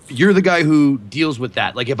 You're the guy who deals with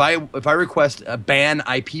that. Like if I request a ban,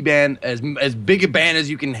 IP ban, as big a ban as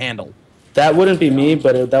you can handle. That wouldn't be me,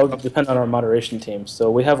 but that would depend on our moderation team. So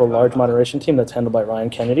we have a large moderation team that's handled by Ryan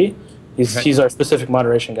Kennedy. He's our specific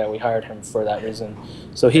moderation guy. We hired him for that reason.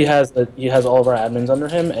 So he has all of our admins under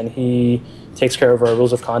him, and he takes care of our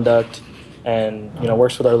rules of conduct, and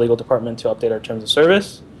works with our legal department to update our terms of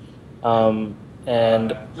service.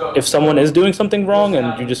 And if someone is doing something wrong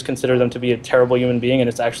and you just consider them to be a terrible human being and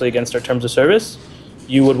it's actually against our terms of service,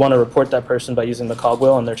 you would want to report that person by using the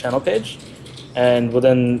cogwheel on their channel page. And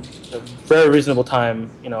within a very reasonable time,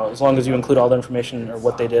 as long as you include all the information or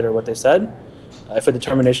what they did or what they said, if a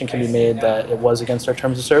determination can be made that it was against our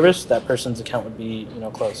terms of service, that person's account would be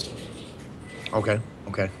closed. Okay.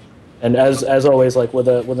 And as always, like with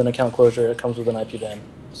an account closure, it comes with an IP ban,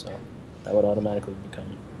 so that would automatically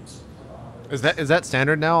become. Is that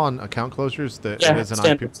standard now on account closures? That yeah, it is an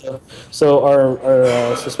standard. IP? So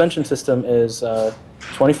our suspension system is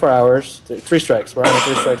 24 hours, 3 strikes. We're on a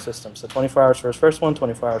 3-strike system. So 24 hours for his first one,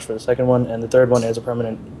 24 hours for the second one, and the third one is a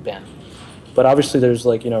permanent ban. But obviously there's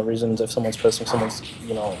reasons if someone's posting someone's,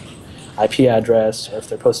 IP address, or if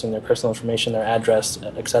they're posting their personal information, their address,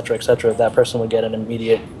 et cetera, that person would get an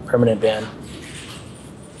immediate permanent ban.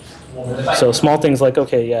 So small things like,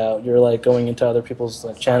 okay, yeah, you're like going into other people's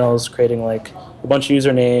channels, creating like a bunch of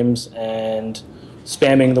usernames and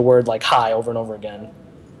spamming the word like hi over and over again.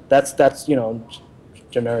 That's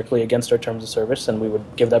generically against our terms of service, and we would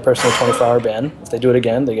give that person a 24-hour ban. If they do it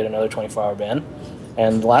again, they get another 24-hour ban.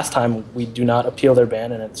 And last time, we do not appeal their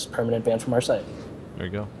ban, and it's permanent ban from our site. There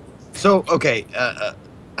you go. So, okay,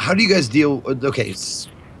 how do you guys deal with,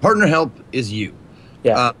 partner help is you.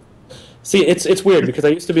 Yeah. See, it's weird because I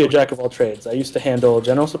used to be a jack of all trades. I used to handle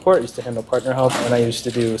general support, I used to handle partner help, and I used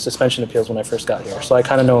to do suspension appeals when I first got here. So I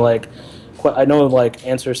kind of know I know like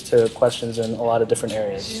answers to questions in a lot of different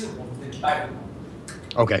areas.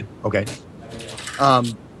 Okay.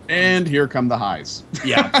 And here come the highs.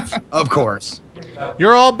 Yeah, of course.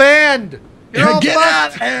 You're all banned. You're all Get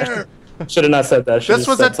out fucked. of here. Should have not said that. This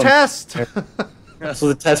was a test. This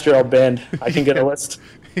was a test. You're all banned. I can get a list.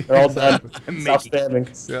 They're all banned. Stop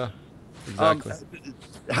spamming. Yeah, exactly.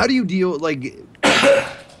 How do you deal like?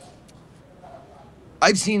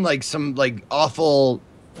 I've seen like some like awful,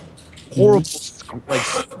 horrible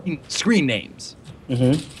screen names.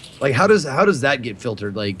 Like how does that get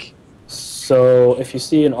filtered? Like, so if you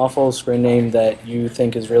see an awful screen name that you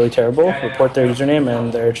think is really terrible, report their username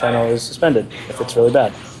and their channel is suspended if it's really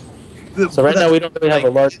bad. So right now we don't really have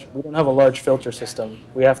a large filter system.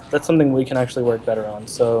 That's something we can actually work better on.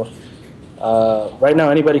 So right now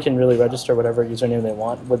anybody can really register whatever username they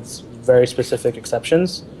want with very specific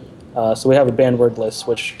exceptions. So we have a banned word list,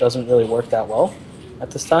 which doesn't really work that well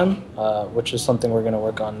at this time, which is something we're going to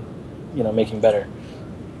work on, making better.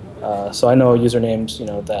 So I know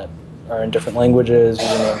usernames, that are in different languages,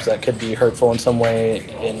 usernames that could be hurtful in some way,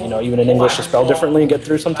 and even in English to spell differently get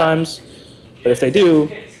through sometimes. But if they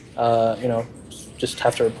do, just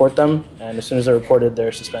have to report them, and as soon as they're reported,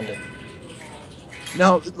 they're suspended.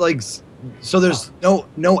 Now, like, so there's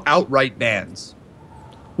no outright bans.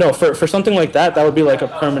 No, for something like that would be like a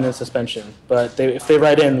permanent suspension. But if they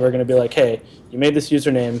write in, we're going to be like, hey, you made this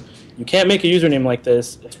username. You can't make a username like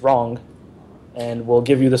this. It's wrong. And we'll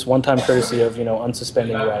give you this one-time courtesy of,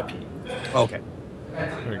 unsuspending your IP. Okay.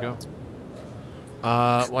 There you go.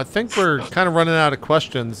 Well, I think we're kind of running out of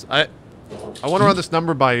questions. I want to run this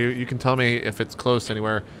number by you. You can tell me if it's close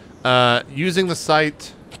anywhere. Using the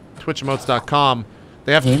site twitchemotes.com,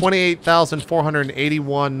 they have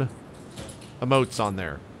 28,481 emotes on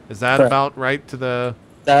there. Is that Correct. about right to the...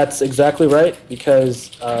 That's exactly right, because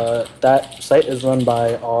that site is run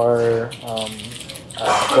by our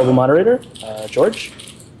global moderator, George,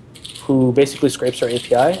 who basically scrapes our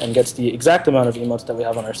API and gets the exact amount of emotes that we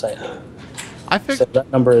have on our site. I think so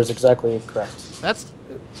that number is exactly correct. That's...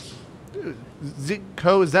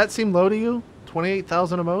 Coh, does that seem low to you?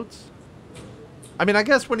 28,000 emotes? I mean, I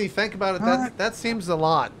guess when you think about it, that seems a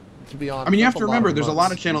lot, to be honest. I mean, you have to remember, there's emotes. a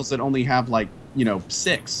lot of channels that only have, like,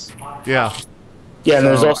 6. Yeah. Yeah,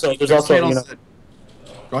 and So, there's also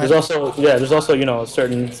Go ahead. there's also a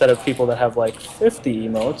certain set of people that have like 50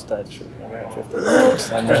 emotes that should have 50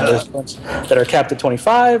 emotes, and then there's a bunch that are capped at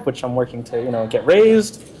 25, which I'm working to get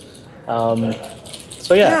raised.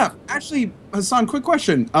 So yeah. Actually, Hassan, quick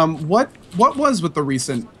question. What was with the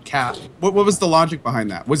recent cap? What was the logic behind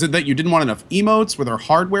that? Was it that you didn't want enough emotes? Were there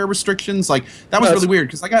hardware restrictions? Like, that was really weird,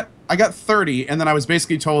 because I got 30, and then I was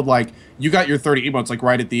basically told, like, you got your 30 emotes, like,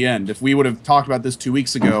 right at the end. If we would have talked about this 2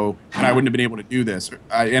 weeks ago, and I wouldn't have been able to do this.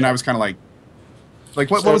 And I was kind of like,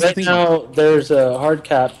 what was the thing? Now there's a hard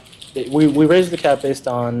cap. We raised the cap based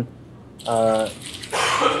on a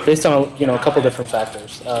couple different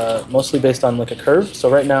factors. Mostly based on like a curve. So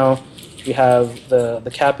right now we have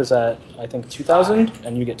the cap is at I think 2,000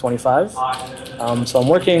 and you get 25. So I'm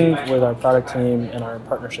working with our product team and our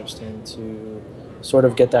partnerships team to sort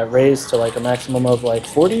of get that raised to like a maximum of like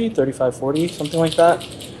 40, 35, 40, something like that,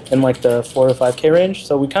 in like the 4 to 5K range.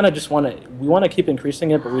 So we kind of just want to keep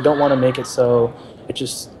increasing it, but we don't want to make it so it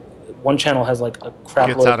just one channel has like a crap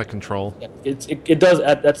Gets load. out of control. Yeah, it does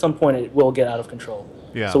at some point it will get out of control.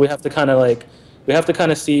 Yeah. So we have to kind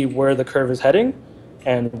of see where the curve is heading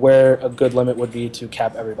and where a good limit would be to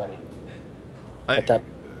cap everybody.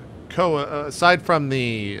 Coh, aside from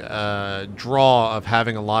the draw of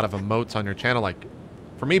having a lot of emotes on your channel, like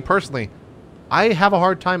for me personally, I have a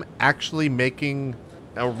hard time actually making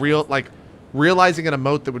a realizing an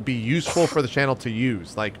emote that would be useful for the channel to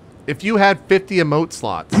use. Like, if you had 50 emote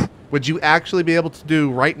slots, would you actually be able to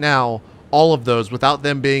do right now all of those without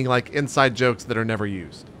them being like inside jokes that are never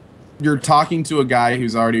used? You're talking to a guy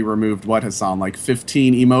who's already removed what, Hassan, like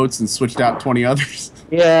 15 emotes and switched out 20 others?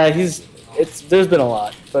 Yeah, there's been a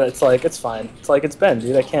lot, but it's like it's fine. It's like it's Ben,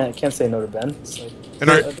 dude. I can't say no to Ben. It's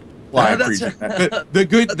like, well, I appreciate that.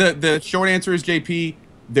 The short answer is, JP,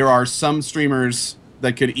 there are some streamers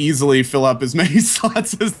that could easily fill up as many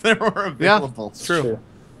slots as there are available. Yeah, it's true.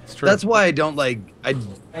 It's true. That's why I don't like I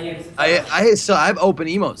have open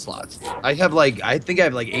emote slots. I think I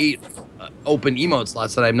have like 8 open emote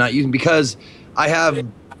slots that I'm not using because I have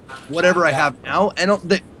whatever I have now,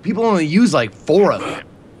 and people only use like 4 of them.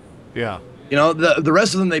 Yeah. The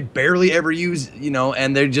rest of them they barely ever use,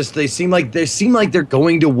 and they seem like they're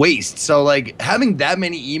going to waste. So like having that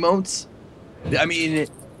many emotes, I mean,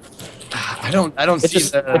 I don't see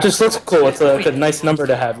it just looks cool. It's a nice number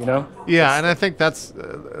to have, Yeah, and I think that's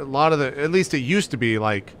a lot of at least it used to be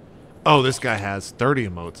like oh, this guy has 30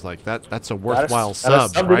 emotes. Like that's a worthwhile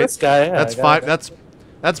sub, right? This guy, yeah, that's five.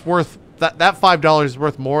 That's worth that $5 is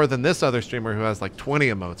worth more than this other streamer who has like 20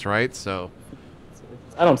 emotes, right? So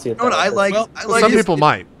I don't see it. You know what I like? Well, I like some people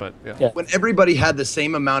might, but yeah. When everybody had the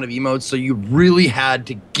same amount of emotes, so you really had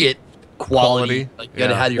to get quality. Like you had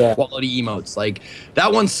to have your quality emotes. Like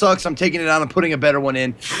that one sucks. I'm taking it out and putting a better one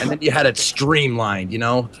in, and then you had it streamlined. You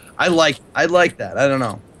know, I like that. I don't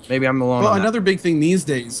know. Maybe I'm alone. Well, another big thing these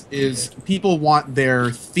days is people want their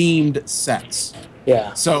themed sets.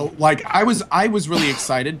 Yeah. So like I was really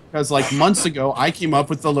excited because like months ago I came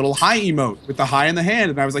up with the little high emote with the high in the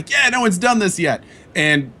hand, and I was like, yeah, no one's done this yet.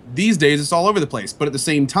 And these days it's all over the place. But at the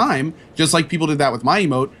same time, just like people did that with my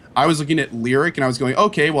emote, I was looking at Lyric and I was going,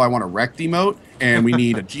 okay, well I want a wrecked emote, and we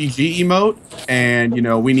need a GG emote, and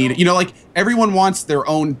we need like everyone wants their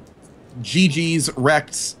own GGs,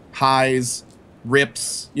 wrecks, highs,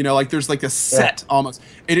 rips. Like there's like a set almost.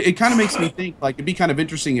 It kind of makes me think like it'd be kind of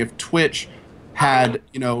interesting if Twitch had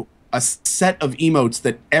a set of emotes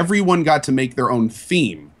that everyone got to make their own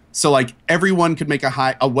theme. So like everyone could make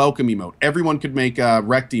a welcome emote, everyone could make a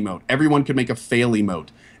wrecked emote, everyone could make a fail emote,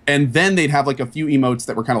 and then they'd have like a few emotes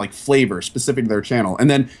that were kind of like flavor specific to their channel, and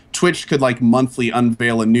then Twitch could like monthly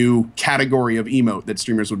unveil a new category of emote that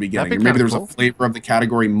streamers would be getting, or maybe there was a flavor of the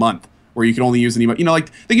category month where you could only use an emote. Like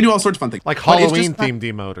they could do all sorts of fun things, like Halloween themed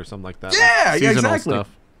emote or something like that. Yeah, like yeah, exactly. Stuff.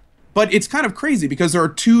 But it's kind of crazy because there are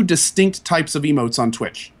two distinct types of emotes on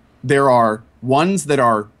Twitch. There are ones that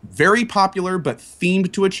are very popular but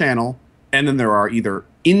themed to a channel, and then there are either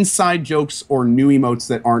inside jokes or new emotes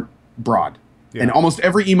that aren't broad. Yeah. And almost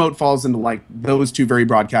every emote falls into like those two very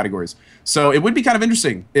broad categories. So it would be kind of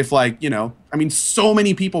interesting if so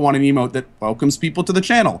many people want an emote that welcomes people to the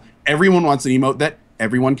channel. Everyone wants an emote that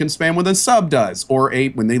everyone can spam when a sub does, or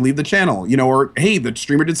when they leave the channel, or hey, the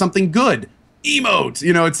streamer did something good. Emote,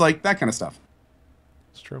 it's like that kind of stuff.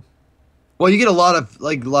 It's true. Well, you get a lot of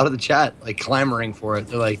the chat like clamoring for it.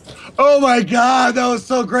 They're like, "Oh my god, that was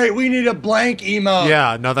so great! We need a blank emote."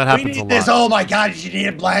 Yeah, no, that happens a lot. Oh my god, you need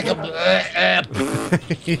a blank.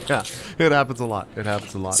 Yeah, it happens a lot. It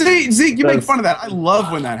happens a lot. See, you make fun of that. I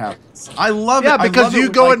love when that happens. I love it. Yeah, because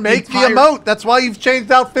you go and make the emote. That's why you've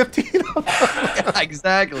changed out 15 of them. Yeah,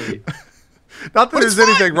 exactly. Not that there's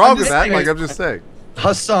anything wrong with that. Like I'm just saying.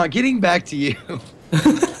 Hassan, getting back to you.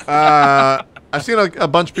 I've seen a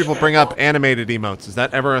bunch of people bring up animated emotes. Is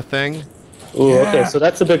that ever a thing? Ooh, okay, so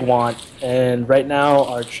that's a big want. And right now,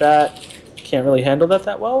 our chat can't really handle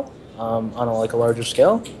that well on a larger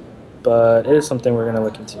scale. But it is something we're going to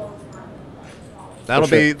look into.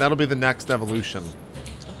 That'll be the next evolution.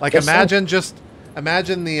 Like imagine the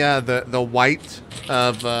white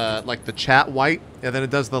of like the chat white, and then it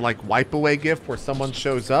does the like wipe away GIF where someone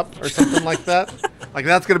shows up or something like that. Like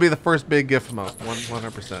that's gonna be the first big GIF emote,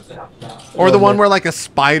 100%. Or the one where like a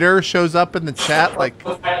spider shows up in the chat. Like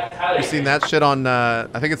you've seen that shit on I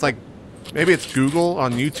think it's like maybe it's Google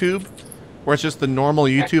on YouTube, where it's just the normal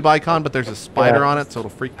YouTube icon, but there's a spider on it, so it'll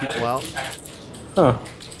freak people out. Huh.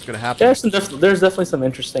 It's gonna happen. There's definitely some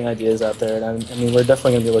interesting ideas out there, and I mean we're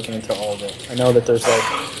definitely gonna be looking into all of it. I know that there's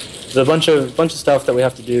a bunch of stuff that we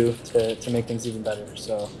have to do to make things even better.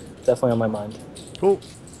 So definitely on my mind. Cool.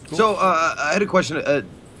 So I had a question.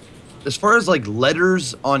 As far as like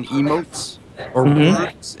letters on emotes or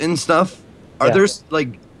words and stuff, are there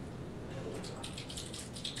like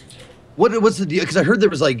what's the deal? Because I heard there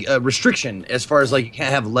was like a restriction as far as like you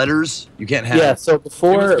can't have letters. You can't have. Yeah. So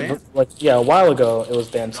before, a while ago, it was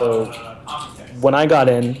banned. So when I got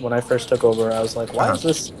in, when I first took over, I was like, why is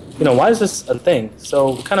this? Why is this a thing?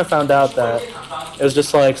 So we kind of found out that it was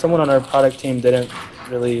just like someone on our product team didn't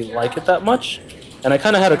really like it that much. And I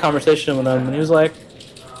kind of had a conversation with him, and he was like,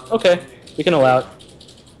 okay, we can allow it.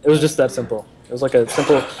 It was just that simple. It was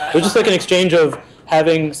just like an exchange of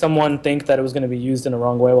having someone think that it was going to be used in a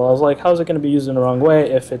wrong way. Well, I was like, how is it going to be used in a wrong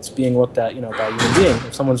way if it's being looked at, by a human being?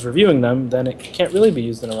 If someone's reviewing them, then it can't really be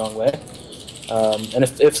used in a wrong way. And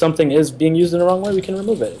if something is being used in the wrong way, we can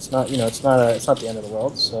remove it. It's not, it's not the end of the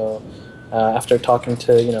world. So after talking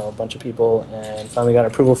to, a bunch of people and finally got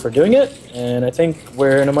approval for doing it, and I think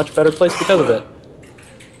we're in a much better place because of it.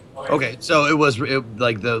 Okay, so it was it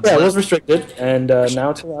was restricted, and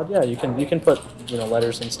now it's allowed. Yeah, you can put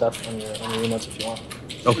letters and stuff on your emotes if you want.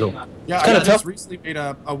 Oh, cool. Yeah, I just recently made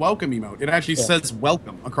a welcome emote. It actually says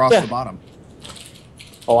welcome across the bottom.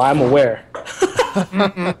 Oh, I'm aware.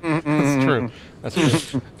 That's true. That's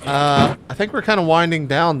true. I think we're kind of winding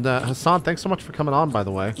down. Hassan, thanks so much for coming on, by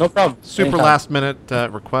the way. No problem. Super Anytime. last minute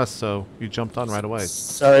request, so you jumped on right away.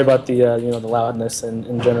 Sorry about the the loudness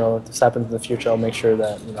in general. If this happens in the future, I'll make sure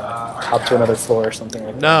that I hop to another floor or something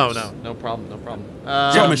like that. No problem, no problem.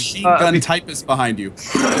 Got a machine gun typist behind you.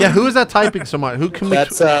 Yeah, who is that typing so much? Who can we?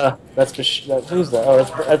 Who's that? Oh,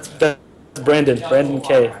 that's Brandon. Brandon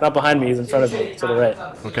K. Not behind me. He's in front of me, to the right.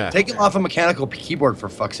 Okay. Take him off a mechanical keyboard for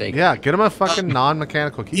fuck's sake. Yeah, get him a fucking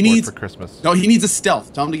non-mechanical keyboard for Christmas. No, he needs a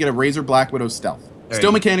stealth. Tell him to get a Razer Black Widow stealth.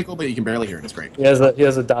 Still mechanical, but you can barely hear it. It's great. He has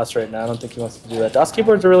a DOS right now. I don't think he wants to do that. DOS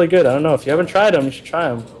keyboards are really good. I don't know if you haven't tried them, you should try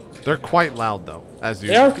them. They're quite loud though, as you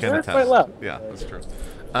They are can attest. quite loud. Yeah, that's true.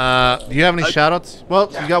 Do you have any shout-outs? Well,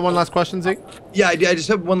 you got one last question, Zeke? Yeah, I just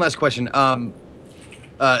have one last question.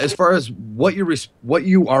 As far as what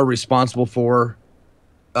you are responsible for,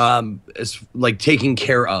 as like taking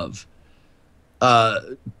care of,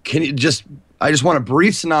 can you just? I just want a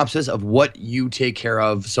brief synopsis of what you take care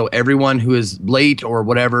of, so everyone who is late or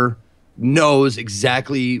whatever knows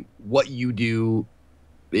exactly what you do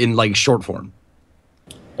in like short form.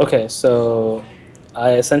 Okay, so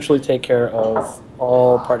I essentially take care of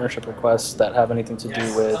all partnership requests that have anything to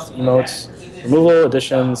do with emotes, removal,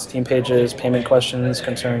 additions, team pages, payment questions,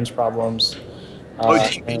 concerns, problems.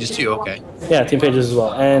 Team pages too, okay. Yeah, team pages as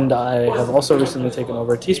well. And I have also recently taken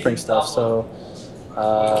over Teespring stuff, so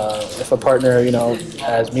if a partner,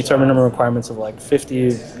 meets our minimum requirements of like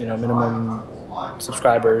 50, minimum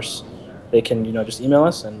subscribers, they can, just email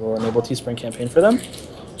us and we'll enable Teespring campaign for them.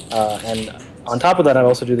 And on top of that, I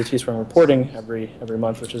also do the Teespring reporting every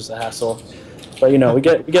month, which is a hassle. But we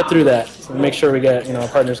get through that. So we make sure we get our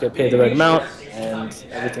partners get paid the right amount and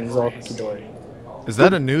everything's all hunky-dory. Is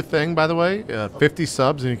that a new thing, by the way? 50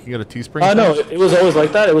 subs and you can get a Teespring? No, it was always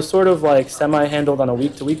like that. It was sort of like semi-handled on a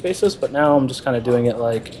week-to-week basis, but now I'm just kind of doing it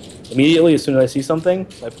like immediately as soon as I see something.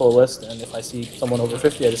 I pull a list, and if I see someone over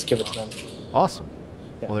 50, I just give it to them. Awesome.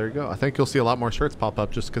 Yeah. Well, there you go. I think you'll see a lot more shirts pop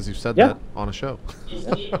up just because you said that on a show.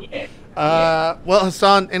 Well,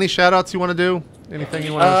 Hassan, any shout-outs you want to do? Anything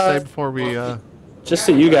you want to say before we... Just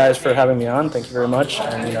to you guys for having me on. Thank you very much.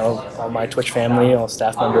 And, all my Twitch family, all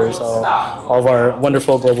staff members, all of our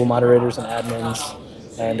wonderful global moderators and admins,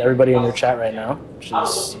 and everybody in your chat right now, which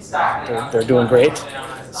is, they're doing great,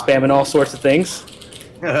 spamming all sorts of things.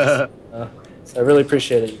 So I really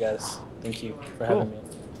appreciate it, you guys. Thank you for having me.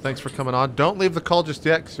 Thanks for coming on. Don't leave the call just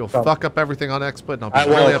yet, because you'll fuck up everything on XSplit, and I'll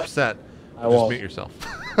be really upset. Just mute yourself.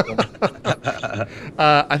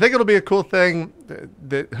 I think it'll be a cool thing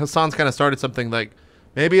that Hassan's kind of started something like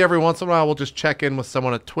maybe every once in a while we'll just check in with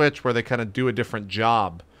someone at Twitch where they kind of do a different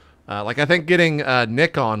job. Like I think getting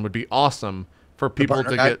Nick on would be awesome for people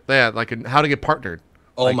to get how to get partnered.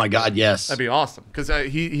 Oh my God, yes. That'd be awesome because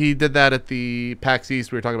he did that at the PAX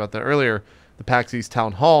East. We were talking about that earlier, the PAX East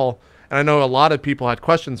Town Hall. And I know a lot of people had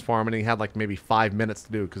questions for him, and he had like maybe 5 minutes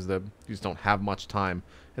to do because you just don't have much time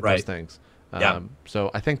at those things.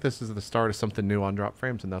 So I think this is the start of something new on Drop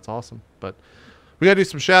Frames, and that's awesome. But we got to do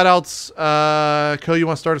some shout-outs. Ko, you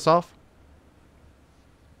want to start us off?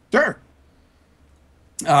 Sure.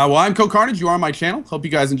 Well, I'm CohhCarnage. You are on my channel. Hope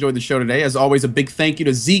you guys enjoyed the show today. As always, a big thank you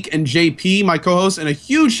to Zeke and JP, my co-hosts, and a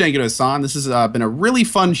huge thank you to Hassan. This has been a really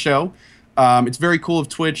fun show. It's very cool of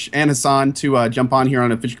Twitch and Hassan to jump on here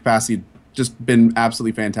on a official capacity. Just been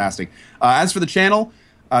absolutely fantastic. As for the channel,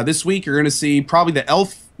 this week you're going to see probably the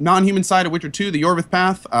elf non-human side of Witcher 2, the Yorvith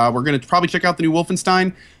Path. We're going to probably check out the new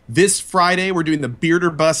Wolfenstein. This Friday, we're doing the Beard or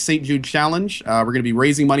Bust St. Jude Challenge. We're going to be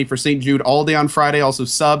raising money for St. Jude all day on Friday. Also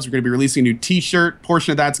subs. We're going to be releasing a new t-shirt.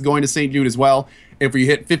 Portion of that's going to St. Jude as well. If we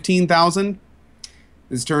hit 15,000,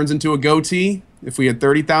 this turns into a goatee. If we hit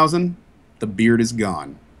 30,000, the beard is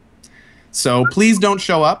gone. So please don't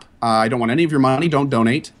show up. I don't want any of your money. Don't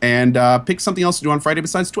donate. And pick something else to do on Friday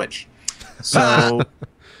besides Twitch. So,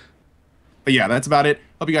 but yeah, that's about it.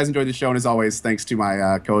 Hope you guys enjoyed the show. And as always, thanks to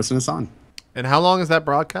my co-host and Hassan. And how long is that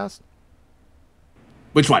broadcast?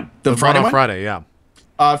 Which one? The Friday one? Friday, yeah.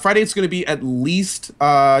 Friday it's going to be at least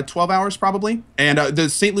 12 hours probably. And the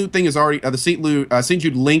St. Jude thing is already the St.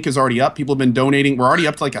 Jude link is already up. People have been donating. We're already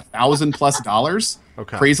up to like $1,000+.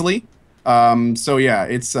 Okay. Crazily. So yeah,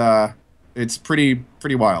 it's pretty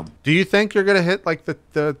wild. Do you think you're gonna hit like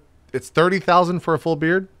the it's 30,000 for a full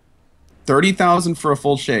beard? 30,000 for a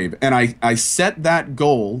full shave, and I set that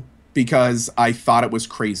goal because I thought it was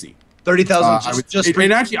crazy. 30,000.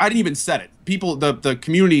 And actually, I didn't even set it. People, the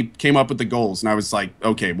community came up with the goals, and I was like,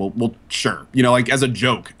 okay, well, sure, like as a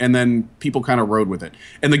joke, and then people kind of rode with it.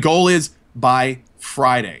 And the goal is by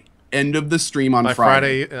Friday, end of the stream on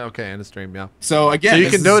Friday. Okay, end of stream, yeah. So again, so you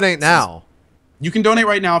can donate now. You can donate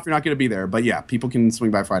right now if you're not going to be there, but yeah, people can swing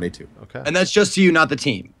by Friday too. Okay. And that's just to you, not the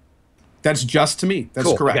team. That's just to me. That's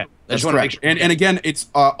cool. correct. Okay. That's correct. Sure. And again, it's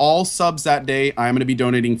all subs that day. I'm going to be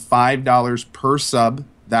donating $5 per sub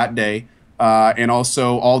that day, and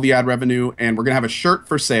also all the ad revenue. And we're going to have a shirt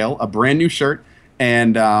for sale, a brand new shirt,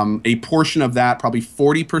 and a portion of that, probably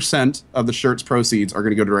 40% of the shirt's proceeds, are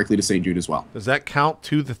going to go directly to St. Jude as well. Does that count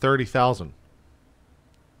to the 30,000?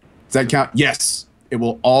 Does that count? Yes. It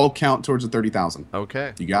will all count towards the 30,000.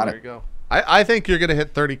 Okay. You got it. There you go. I think you're going to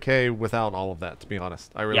hit 30K without all of that, to be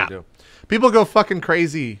honest. I really do. People go fucking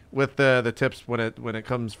crazy with the tips when it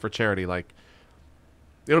comes for charity. Like,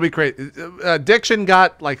 it'll be crazy. Diction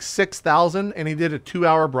got like 6,000 and he did a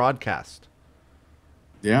 2-hour broadcast.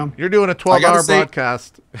 Yeah. You're doing a 12-hour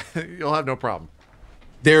broadcast. You'll have no problem.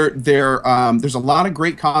 There's a lot of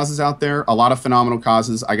great causes out there, a lot of phenomenal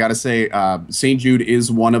causes. I got to say, St. Jude is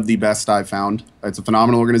one of the best I've found. It's a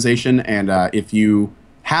phenomenal organization, and if you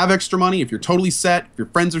have extra money, if you're totally set, if your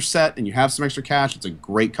friends are set, and you have some extra cash, it's a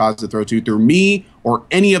great cause to throw to through me or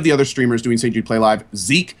any of the other streamers doing St. Jude Play Live.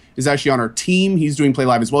 Zeke is actually on our team. He's doing Play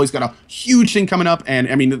Live as well. He's got a huge thing coming up, and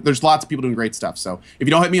I mean, there's lots of people doing great stuff. So if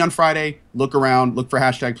you don't hit me on Friday, look around, look for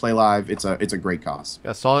hashtag Play Live. It's a great cause.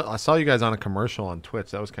 Yeah, I saw you guys on a commercial on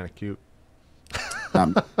Twitch. That was kind of cute.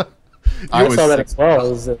 I saw that as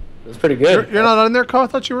well. It was pretty good. You're not in there, Carl? I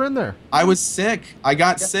thought you were in there. I was sick. I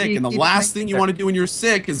got sick, and the last thing you want to do when you're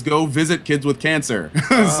sick is go visit kids with cancer.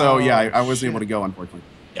 So yeah, I wasn't able to go, unfortunately.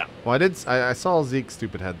 Yeah. Well, I saw Zeke's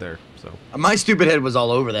stupid head there. So my stupid head was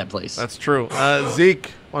all over that place. That's true.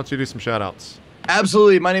 Zeke, why don't you do some shout outs?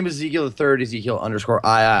 Absolutely. My name is Ezekiel III,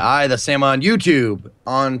 Ezekiel_III. That's Sam on YouTube,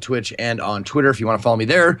 on Twitch, and on Twitter if you want to follow me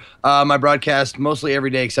there. My broadcast mostly every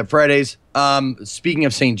day except Fridays. Speaking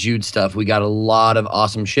of St. Jude stuff, we got a lot of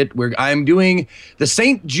awesome shit. I'm doing the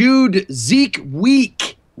St. Jude Zeke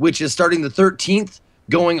Week, which is starting the 13th,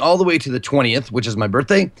 going all the way to the 20th, which is my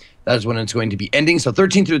birthday. That is when it's going to be ending. So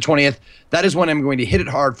 13th through the 20th, that is when I'm going to hit it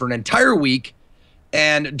hard for an entire week.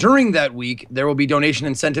 And during that week, there will be donation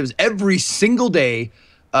incentives every single day,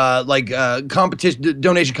 like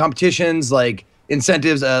donation competitions, like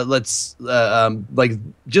incentives. Like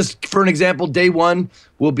just for an example, day one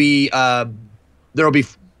will be there will be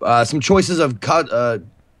some choices of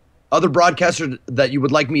other broadcasters that you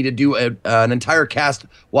would like me to do an entire cast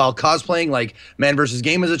while cosplaying. Like Man vs.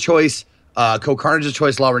 Game is a choice. CohhCarnage is a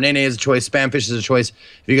choice. La Renee is a choice. Spamfish is a choice.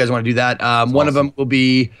 If you guys want to do that, one of them will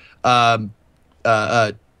be. I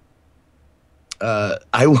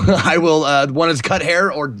will one is cut hair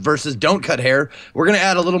or versus don't cut hair. We're gonna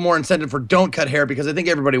add a little more incentive for don't cut hair because I think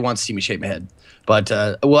everybody wants to see me shave my head, but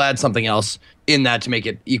we'll add something else in that to make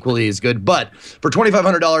it equally as good. But for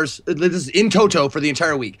 $2,500, this is in toto for the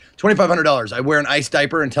entire week. $2,500, I wear an ice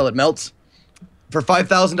diaper until it melts. For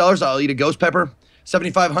 $5,000, I'll eat a ghost pepper.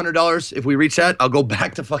 $7,500, if we reach that, I'll go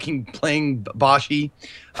back to fucking playing Boshi.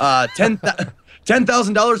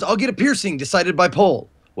 $10,000, I'll get a piercing decided by poll.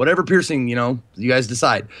 Whatever piercing, you guys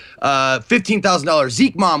decide. $15,000,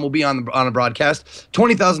 Zeke Mom will be on a broadcast.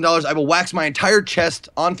 $20,000, I will wax my entire chest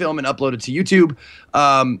on film and upload it to YouTube.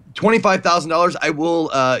 $25,000, I will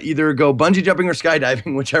either go bungee jumping or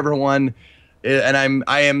skydiving, whichever one. And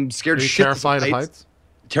I am scared shitless terrified of heights?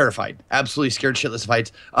 Terrified. Absolutely scared shitless of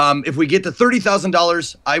heights. If we get to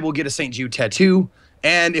 $30,000, I will get a St. Jude tattoo.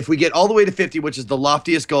 And if we get all the way to 50, which is the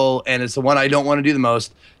loftiest goal, and it's the one I don't want to do the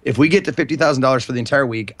most, if we get to $50,000 for the entire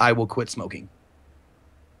week, I will quit smoking.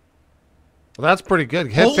 Well, that's pretty good.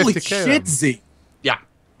 Hit Holy 50K. Shit, Z. Yeah.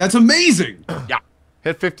 That's amazing. Yeah.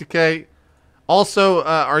 Hit 50K. Also,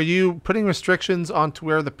 are you putting restrictions on to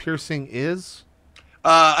where the piercing is?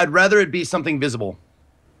 I'd rather it be something visible.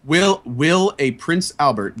 Will a Prince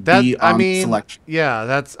Albert be on selection?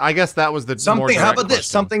 Yeah, I guess that was the something. How about question. this?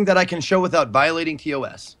 Something that I can show without violating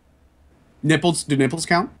TOS. Nipples? Do nipples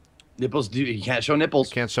count? Nipples do. You can't show nipples.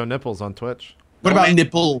 You can't show nipples on Twitch. What about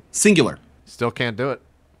nipple singular? Still can't do it.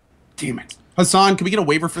 Damn it, Hassan. Can we get a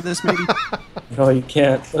waiver for this, maybe? No, you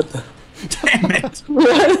can't. What the? Damn it.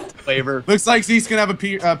 What? Waiver. Looks like Zeke's gonna have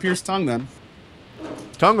a pierced tongue then.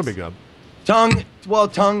 Tongue would be good. Tongue. Well,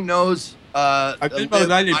 tongue, nose. About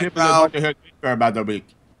the week.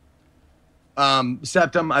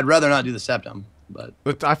 Septum. I'd rather not do the septum,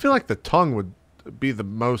 but I feel like the tongue would be the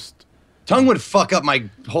most. Tongue would fuck up my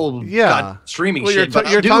whole streaming shit.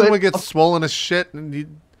 Your tongue would get swollen as shit, and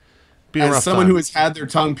you'd be as someone who has had their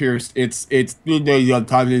tongue pierced, it's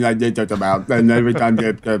something I did talk about, and every time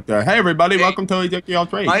hey everybody, welcome to Ezekiel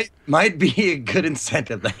Trade. Might be a good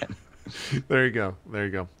incentive then. There you go.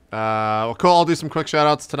 Well, cool. I'll do some quick shout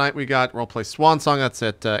outs tonight. We got Roleplay Swan Song. That's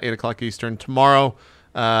at 8 o'clock Eastern. Tomorrow,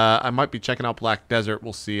 I might be checking out Black Desert.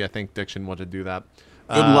 We'll see. I think Diction wanted to do that.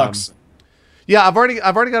 Good luck. Yeah, I've already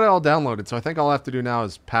got it all downloaded, so I think all I have to do now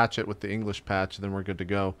is patch it with the English patch, and then we're good to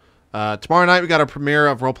go. Tomorrow night we got a premiere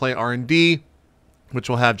of Roleplay R&D, which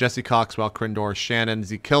will have Jesse Cox, Val Crindor, Shannon,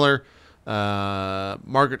 Z Killer,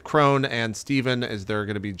 Margaret Crone, and Steven, as they're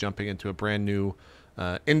going to be jumping into a brand new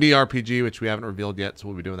indie RPG, which we haven't revealed yet, so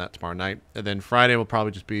we'll be doing that tomorrow night. And then Friday will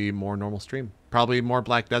probably just be more normal stream. Probably more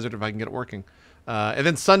Black Desert if I can get it working. And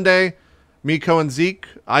then Sunday, Miko and Zeke,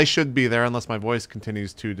 I should be there unless my voice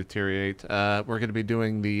continues to deteriorate. We're going to be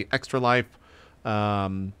doing the Extra Life.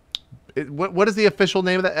 What is the official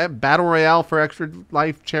name of that? Battle Royale for Extra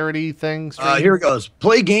Life charity thing? Here it goes.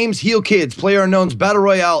 Play games, heal kids. Player Unknown's Battle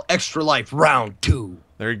Royale Extra Life Round 2.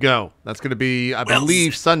 There you go. That's going to be, I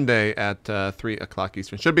believe, Sunday at 3 o'clock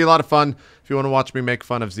Eastern. Should be a lot of fun. If you want to watch me make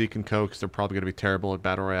fun of Zeke and Co, because they're probably going to be terrible at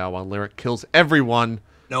Battle Royale while Lyric kills everyone.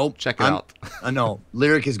 Nope. Check it out. I know.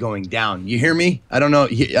 Lyric is going down. You hear me? I don't know.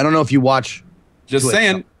 I don't know if you watch. Just Twitch,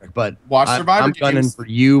 saying. But watch Survivor I'm Games. gunning for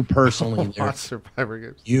you personally. Watch Survivor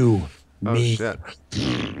Games. You. Oh, me. shit.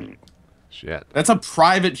 Shit. That's a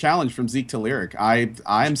private challenge from Zeke to Lyric. I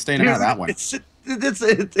am staying out of that one. It's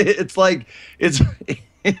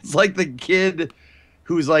like the kid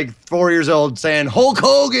who's like 4 years old saying, Hulk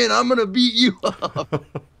Hogan, I'm gonna beat you up.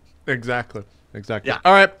 Exactly. Yeah.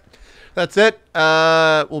 All right. That's it.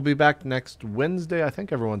 We'll be back next Wednesday. I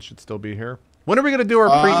think everyone should still be here. When are we gonna do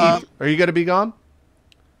our pre-E? Are you gonna be gone?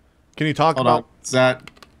 Can you talk about? Is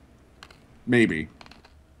that maybe?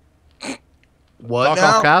 What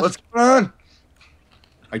Talk now? What's going on?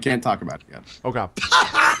 I can't talk about it yet. Okay.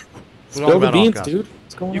 Spill the beans, dude.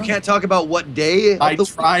 What's going on? You can't talk about what day? I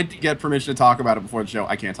tried to get permission to talk about it before the show.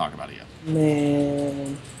 I can't talk about it yet.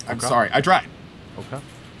 Man. I'm sorry. I tried. Okay.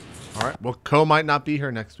 All right. Well, Co might not be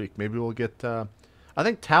here next week. Maybe we'll get. I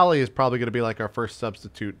think Tally is probably going to be like our first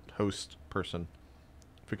substitute host person.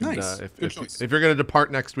 If we can, Nice. If you're going to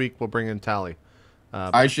depart next week, we'll bring in Tally.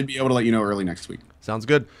 I should be able to let you know early next week. Sounds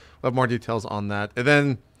good. We'll have more details on that. And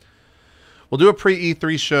then we'll do a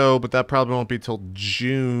pre-E3 show, but that probably won't be till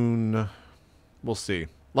June. We'll see. A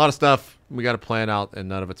lot of stuff we got to plan out, and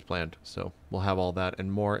none of it's planned. So we'll have all that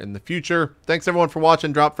and more in the future. Thanks, everyone, for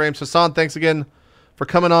watching Drop Frames. Hassan, thanks again for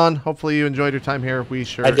coming on. Hopefully you enjoyed your time here. We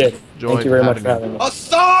sure did. Enjoyed Thank you very much for having me.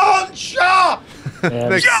 Hassan Shop!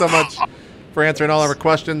 Thanks so much for answering all of our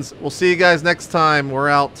questions. We'll see you guys next time. We're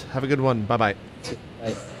out. Have a good one. Bye-bye.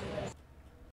 Bye.